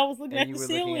wall. And I was looking at the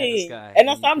ceiling. Looking at the sky, and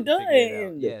I said, I'm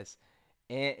done. Yes.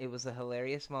 And it was a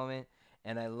hilarious moment,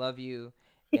 and I love you,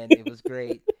 and it was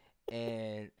great.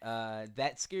 And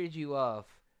that scared you off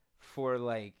for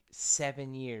like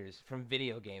 7 years from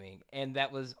video gaming, and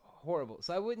that was horrible.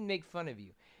 So I wouldn't make fun of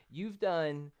you. You've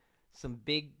done some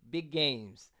big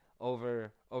games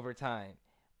over time,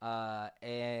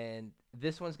 and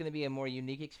this one's going to be a more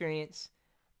unique experience.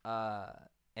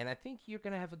 And I think you're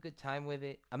going to have a good time with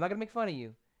it. I'm not going to make fun of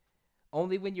you,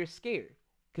 only when you're scared.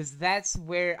 Because that's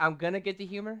where I'm going to get the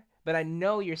humor. But I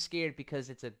know you're scared because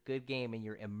it's a good game and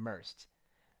you're immersed.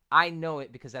 I know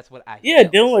it because that's what I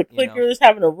felt, dealing with clickers,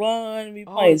 having to run, me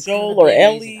playing Joel or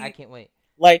Ellie. I can't wait.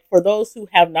 Like, for those who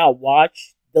have not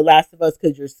watched The Last of Us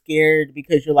because you're scared,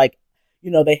 because you're like,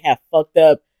 they have fucked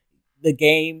up the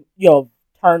game,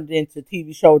 turned into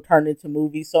TV show, turned into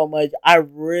movie so much, I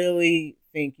really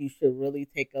think you should really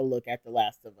take a look at The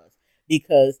Last of Us.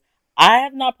 Because I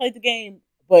have not played the game,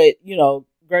 but,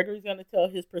 Gregory's going to tell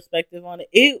his perspective on it.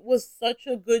 It was such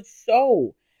a good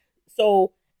show.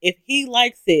 So if he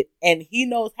likes it and he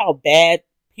knows how bad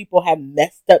people have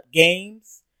messed up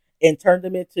games and turned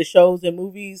them into shows and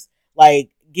movies, like,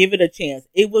 give it a chance.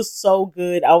 It was so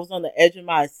good. I was on the edge of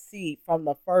my seat from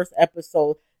the first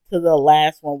episode to the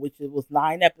last one, which it was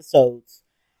 9 episodes.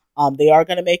 They are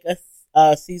going to make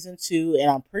a season 2, and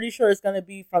I'm pretty sure it's going to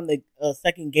be from the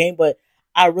second game, but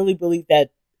I really believe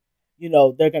that,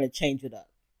 they're going to change it up.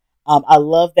 I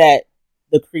love that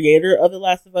the creator of The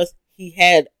Last of Us, he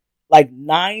had like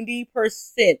 90%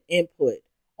 input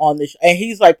on this, and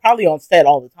he's like probably on set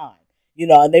all the time,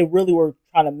 and they really were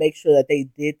trying to make sure that they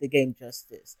did the game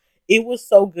justice. It was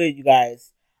so good, you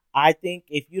guys. I think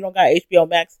if you don't got HBO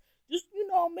Max, just,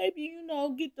 maybe,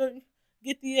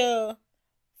 get the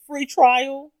free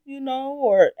trial,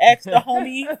 or ask the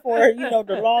homie for,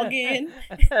 the login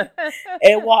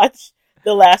and watch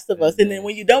The Last of Us. And then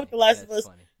when you're done with The Last of Us,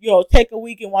 funny. Take a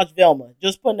week and watch Velma.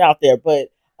 Just putting it out there. But,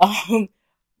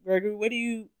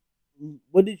 Gregory,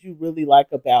 what did you really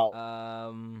like about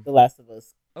The Last of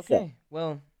Us? Okay, show?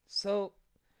 Well, so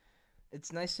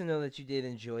it's nice to know that you did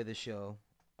enjoy the show.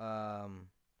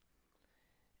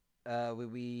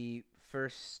 When we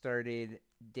first started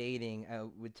dating, I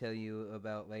would tell you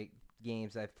about like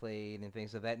games I've played and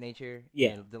things of that nature.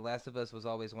 Yeah. And The Last of Us was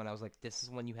always one I was like, this is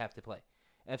one you have to play.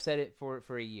 I've said it for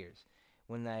years.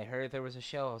 When I heard there was a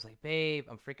show, I was like, babe,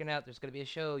 I'm freaking out. There's gonna be a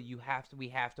show. We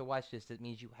have to watch this. That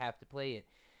means you have to play it.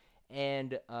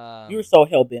 And you were so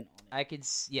hell bent on it.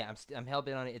 I'm hell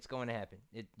bent on it. It's going to happen.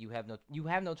 You have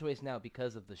no choice now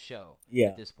because of the show. Yeah.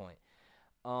 At this point,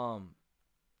 the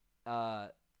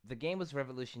game was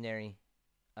revolutionary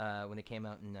when it came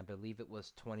out, and I believe it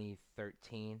was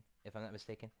 2013, if I'm not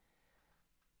mistaken.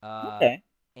 Okay.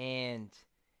 And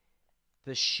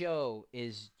the show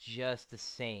is just the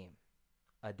same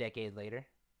a decade later.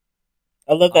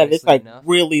 I love that it's like enough.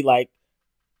 Really like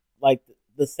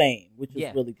the same, which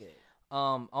is really good.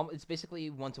 It's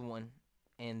basically 1-to-1,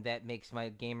 and that makes my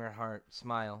gamer heart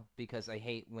smile because I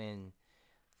hate when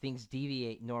things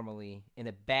deviate normally in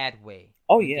a bad way.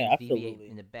 Oh yeah, absolutely.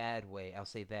 Deviate in a bad way, I'll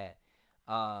say that.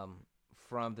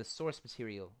 From the source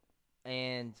material,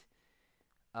 and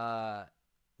The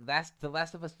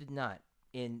Last of Us did not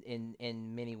in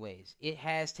many ways. It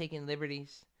has taken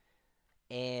liberties,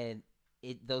 and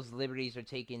those liberties are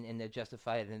taken and they're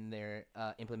justified and they're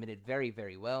implemented very,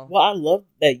 very well. What I loved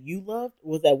that you loved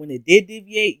was that when it did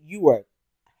deviate, you were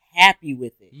happy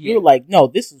with it. Yeah. You were like, no,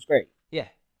 this is great. Yeah.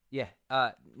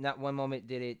 Not one moment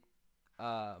did it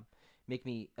make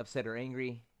me upset or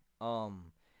angry. And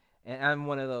I'm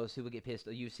one of those who would get pissed.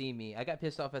 You see me. I got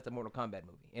pissed off at the Mortal Kombat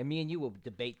movie. And me and you will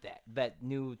debate that.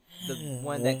 The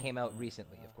one that came out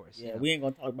recently, of course. Yeah, we ain't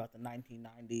going to talk about the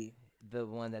 1990. The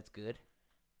one that's good.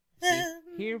 See,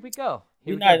 here we go.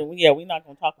 We're not going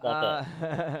to talk about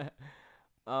that.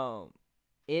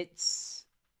 it's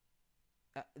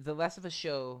the Last of Us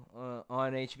show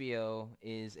on HBO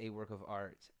is a work of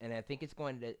art, and I think it's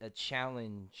going to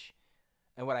challenge,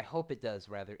 and what I hope it does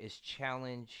rather is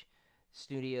challenge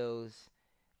studios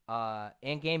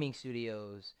and gaming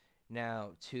studios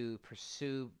now to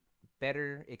pursue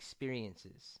better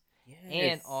experiences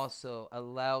and Yes. also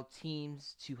allow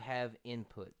teams to have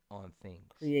input on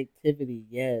things. Creativity,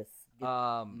 yes.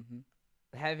 Um, Mm-hmm.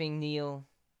 Having Neil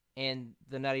and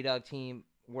the Naughty Dog team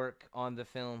work on the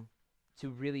film to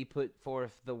really put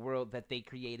forth the world that they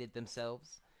created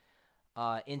themselves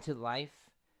into life.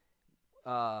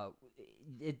 Uh,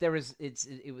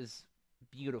 it was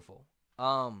beautiful.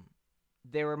 Um,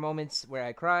 there were moments where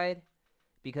I cried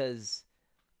because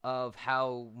of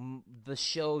how the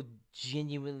show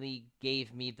genuinely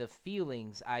gave me the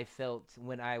feelings I felt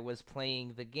when I was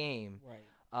playing the game, Right.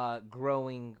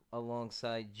 growing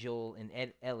alongside Joel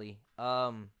and Ellie.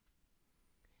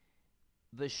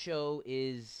 The show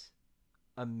is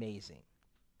amazing.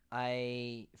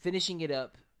 I finishing it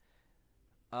up.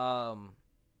 Um,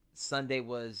 Sunday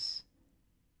was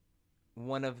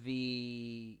one of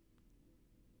the.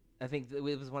 I think it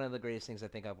was one of the greatest things I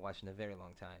think I've watched in a very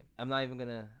long time. I'm not even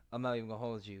gonna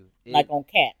hold you. Like on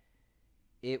Cat.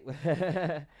 It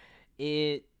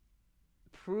it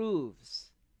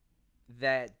proves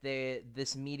that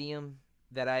this medium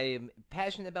that I am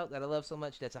passionate about, that I love so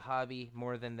much, that's a hobby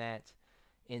more than that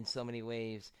in so many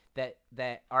ways,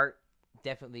 that art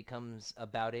definitely comes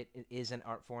about it. It is an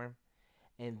art form.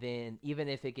 And then even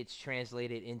if it gets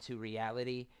translated into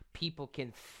reality, people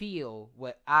can feel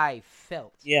what I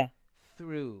felt Yeah.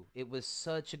 through. It was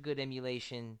such a good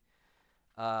emulation.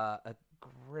 A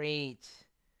great.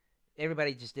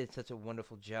 Everybody just did such a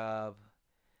wonderful job.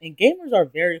 And gamers are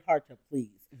very hard to please.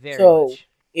 Very So much.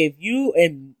 if you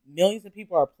and millions of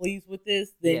people are pleased with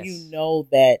this, then you Yes. know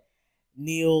that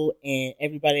Neil and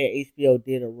everybody at HBO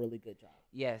did a really good job.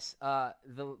 Yes.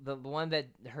 The one that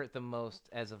hurt the most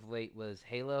as of late was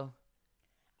Halo.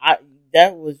 I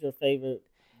That was your favorite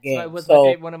So it game. was my So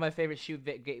favorite, one of my favorite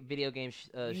video game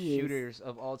you was shooters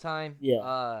of all time. yeah,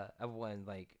 I've won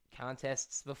like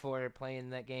contests before playing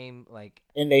that game, like,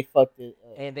 and they fucked it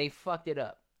up. and they fucked it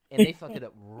up, and they fucked it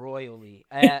up royally.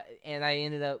 And I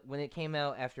ended up when it came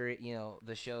out after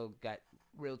the show got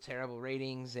real terrible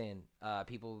ratings and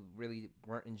people really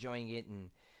weren't enjoying it and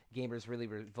gamers really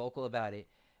were vocal about it.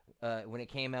 When it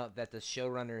came out that the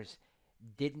showrunners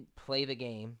didn't play the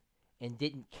game and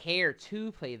didn't care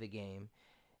to play the game,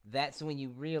 that's when you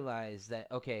realize that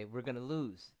okay, we're gonna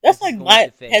lose. That's This is like going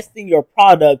to not fail. testing your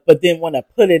product, but then want to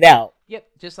put it out. Yep,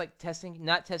 just like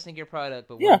not testing your product,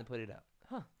 but Yeah, wanting to put it out.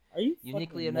 Huh. are you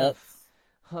Uniquely fucking enough. nuts?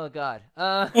 Oh God.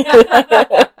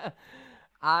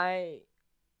 I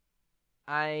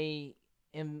I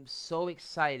am so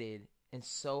excited and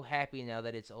so happy now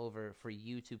that it's over for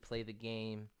you to play the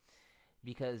game,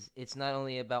 because it's not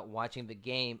only about watching the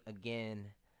game again,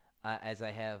 as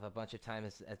I have a bunch of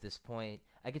times at this point.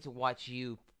 I get to watch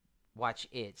you watch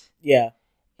it, Yeah,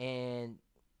 and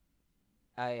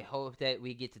I hope that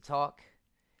we get to talk.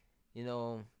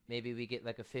 Maybe we get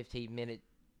like a 15-minute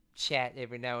chat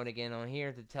every now and again on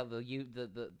here to tell the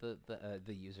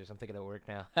users. I'm thinking of work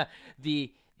now.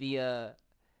 the the uh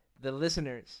the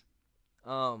listeners,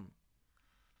 um,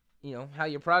 how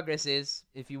your progress is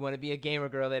if you want to be a gamer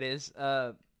girl. That is.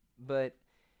 But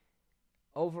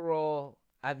overall,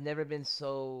 I've never been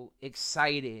so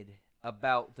excited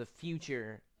about the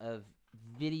future of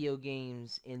video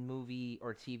games in movie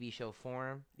or TV show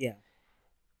form yeah.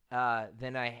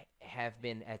 than I have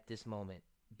been at this moment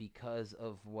because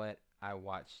of what I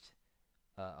watched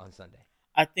on Sunday.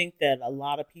 I think that a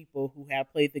lot of people who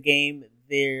have played the game,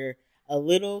 they're a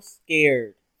little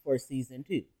scared for season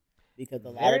 2 because a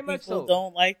lot Very of much people so.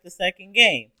 don't like the second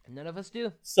game. None of us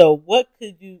do. So what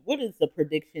is the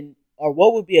prediction, or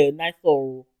what would be a nice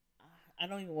little, I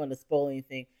don't even want to spoil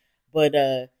anything, but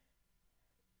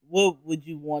what would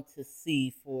you want to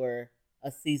see for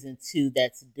a season 2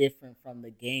 that's different from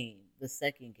the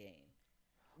second game?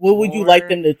 What would you like More,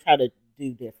 them to try to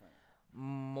do different?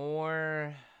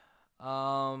 more,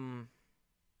 um,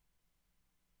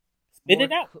 Spit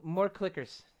it out. more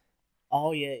clickers.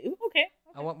 Oh yeah, okay.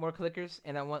 I want more clickers,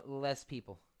 and I want less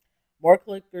people. More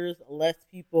clickers, less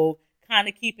people, kind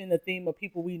of keeping the theme of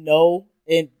people we know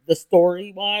in the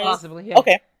story wise. Possibly, yeah.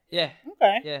 Okay, Yeah,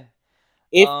 okay. yeah.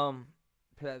 If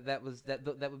That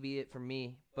would be it for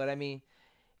me. But I mean,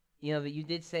 that you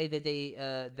did say that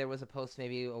there was a post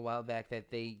maybe a while back that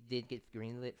they did get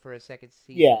greenlit for a second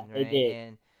season, yeah, they right? did.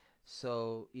 And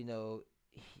so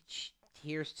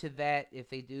adheres to that, if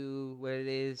they do what it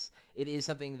is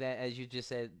something that, as you just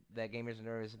said, that gamers are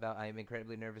nervous about. I am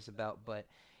incredibly nervous about, but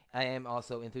I am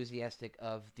also enthusiastic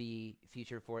of the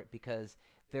future for it because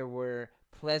there were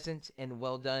pleasant and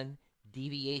well done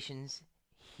deviations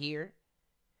here.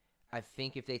 I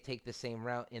think if they take the same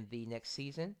route in the next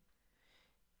season,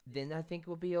 then I think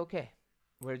we'll be okay.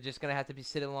 We're just gonna have to be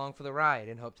sitting along for the ride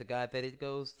and hope to God that it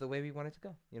goes the way we want it to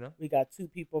go. You know. We got two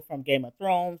people from Game of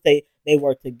Thrones. They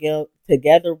work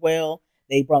together well.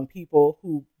 They bring people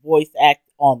who voice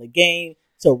act on the game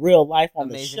to real life on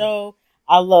Amazing. the show.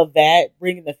 I love that,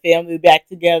 bringing the family back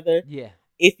together. Yeah.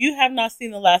 If you have not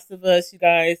seen The Last of Us, you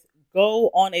guys,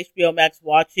 go on HBO Max,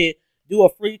 watch it, do a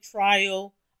free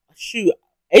trial. Shoot,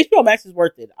 HBO Max is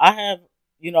worth it. I have,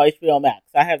 HBO Max.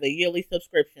 I have the yearly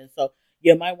subscription, so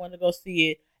you might want to go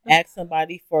see it. Ask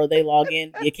somebody for they log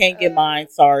in. You can't get mine.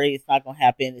 Sorry, it's not gonna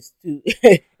happen. It's too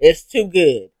it's too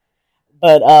good.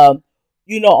 But on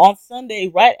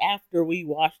Sunday, right after we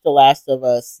watched The Last of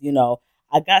Us,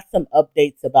 I got some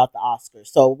updates about the Oscars.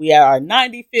 So we had our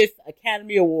 95th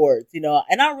Academy Awards, and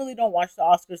I really don't watch the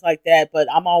Oscars like that, but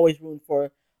I'm always rooting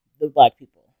for the black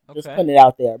people. Just putting it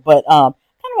out there. But kind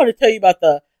of want to tell you about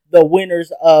the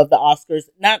winners of the Oscars.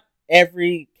 Not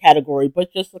every category,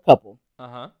 but just a couple.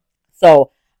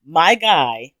 So my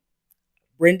guy,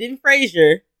 Brendan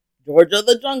Fraser, George of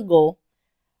the Jungle,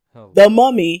 The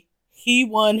Mummy, he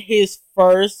won his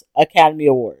first Academy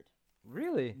Award.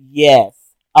 Really? Yes.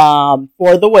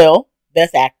 For The Whale,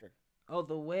 Best Actor. Oh,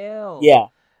 The Whale. Yeah.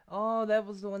 Oh, that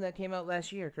was the one that came out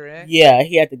last year, correct? Yeah,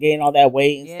 he had to gain all that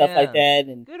weight and stuff like that.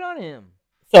 And good on him.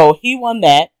 So he won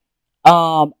that.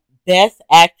 Best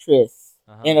Actress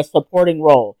in a Supporting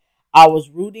Role. I was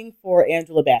rooting for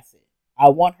Angela Bassett. I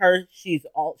want her. She's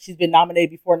been nominated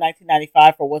before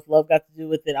 1995 for What's Love Got to Do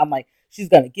with It. I'm like, she's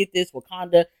gonna get this.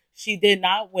 Wakanda. She did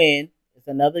not win. It's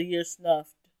another year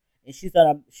snuffed, and she's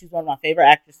one of my favorite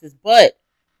actresses. But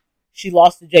she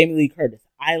lost to Jamie Lee Curtis.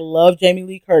 I love Jamie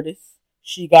Lee Curtis.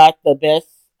 She got the Best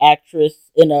Actress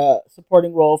in a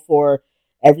Supporting Role for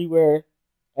Everything,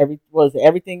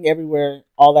 Everywhere,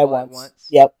 All at Once.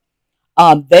 Yep.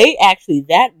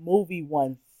 That movie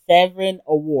won 7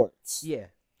 awards. Yeah.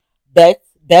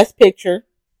 Best Picture,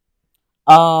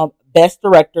 Best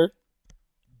Director,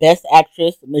 Best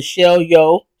Actress, Michelle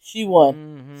Yeoh. She won.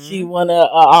 Mm-hmm. She won an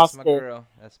Oscar.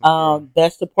 That's my girl.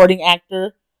 Best Supporting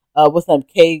Actor, what's that?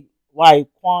 K.Y.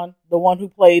 Kwan, the one who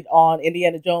played on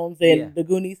Indiana Jones and The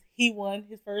Goonies. He won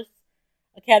his first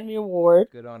Academy Award.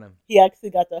 Good on him. He actually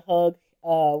got the hug.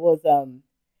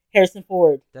 Harrison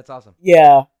Ford. That's awesome.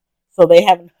 Yeah. So they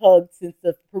haven't hugged since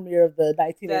the premiere of the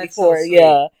 1984. That's so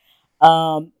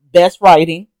sweet. Best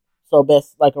Writing, so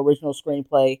best original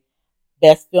screenplay.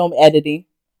 Best Film Editing.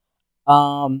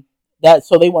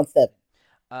 So they won 7.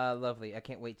 Lovely. I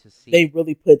can't wait to see. They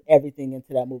really put everything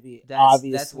into that movie.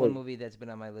 Obviously, that's one movie that's been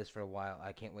on my list for a while.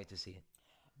 I can't wait to see it.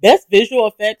 Best Visual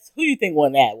Effects. Who do you think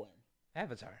won that one?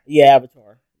 Avatar. Yeah,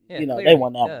 Avatar. Yeah, they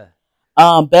won that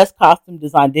one. Best Costume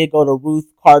Design did go to Ruth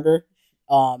Carter,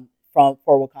 for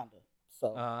Wakanda.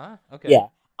 So. Okay. Yeah,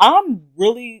 I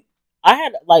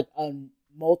had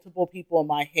multiple people in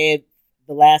my head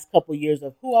the last couple years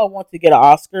of who I want to get an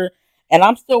Oscar, and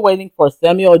I'm still waiting for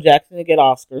Samuel Jackson to get an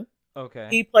Oscar. Okay.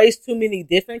 He plays too many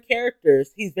different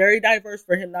characters. He's very diverse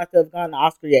for him not to have gotten an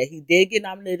Oscar yet. He did get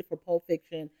nominated for Pulp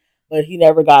Fiction, but he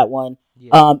never got one.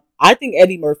 Yeah. I think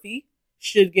Eddie Murphy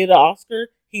should get an Oscar.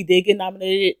 He did get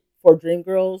nominated for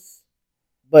Dreamgirls,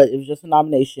 but it was just a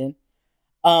nomination.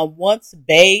 Once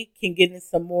Bay can get in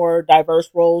some more diverse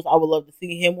roles, I would love to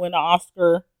see him win an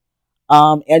Oscar.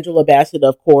 Angela Bassett,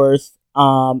 of course.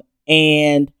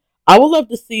 And I would love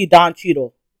to see Don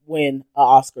Cheadle win an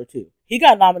Oscar too. He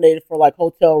got nominated for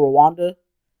Hotel Rwanda.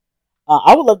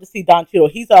 I would love to see Don Cheadle.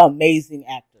 He's an amazing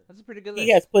actor. That's a pretty good list.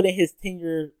 He has put in his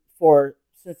tenure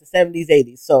since the 70s,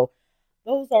 80s. So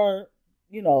those are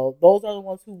the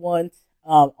ones who won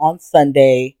on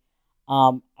Sunday.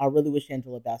 I really wish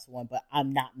Angela Bassett won, but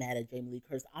I'm not mad at Jamie Lee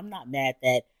Curtis. I'm not mad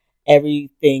that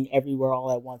Everything, Everywhere,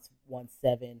 All at Once won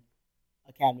 7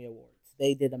 Academy Awards.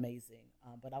 They did amazing.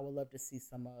 But I would love to see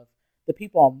some of the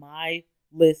people on my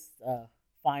list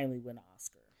finally win an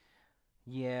Oscar.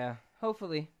 Yeah,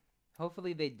 hopefully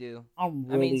they do.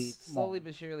 Slowly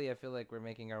but surely, I feel like we're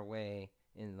making our way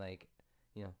in,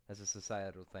 as a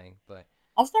societal thing. But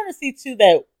I'm starting to see too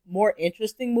that more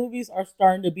interesting movies are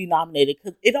starting to be nominated,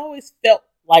 because it always felt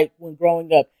like when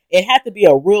growing up, it had to be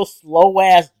a real slow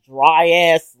ass, dry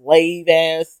ass, slave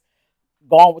ass,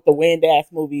 Gone with the Wind ass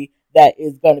movie that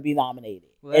is going to be nominated.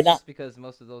 Well, that's just because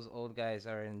most of those old guys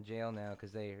are in jail now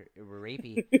because they were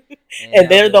rapey, and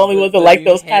they're the only ones that like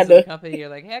those kind of company. You're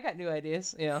like, hey, I got new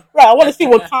ideas. You know, right? I want to see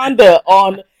Wakanda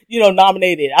on,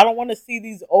 nominated. I don't want to see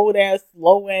these old ass,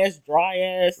 low ass, dry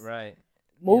ass right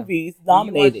movies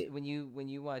nominated. When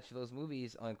you watch those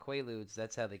movies on Quaaludes,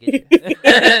 that's how they get you.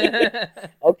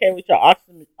 Okay, with your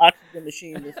oxygen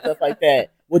machine and stuff like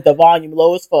that, with the volume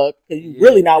low as fuck because you're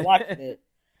really not watching it.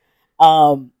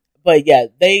 But yeah,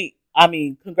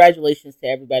 congratulations to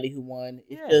everybody who won.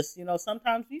 It's just,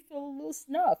 sometimes we feel a little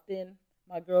snuffed, and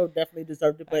my girl definitely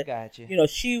deserved it. But, I got you.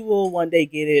 She will one day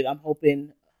get it. I'm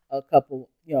hoping a couple,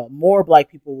 more Black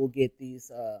people will get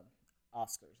these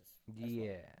Oscars.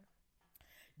 Yeah.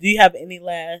 Do you have any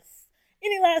last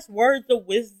words of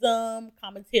wisdom,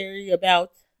 commentary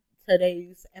about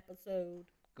today's episode?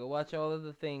 Go watch all of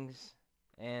the things,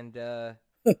 and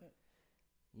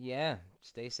yeah,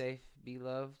 stay safe, be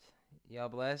loved. Y'all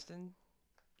blessed, and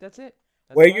that's it.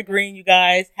 Wear your green, you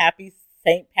guys. Happy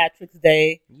St. Patrick's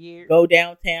Day. Yeah. Go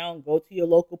downtown, go to your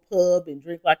local pub, and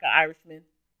drink like an Irishman.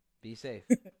 Be safe.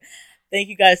 Thank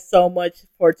you guys so much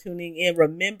for tuning in.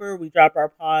 Remember, we drop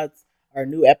our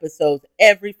new episodes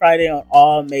every Friday on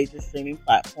all major streaming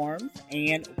platforms,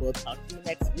 and we'll talk to you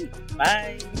next week.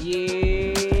 Bye.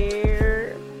 Yeah.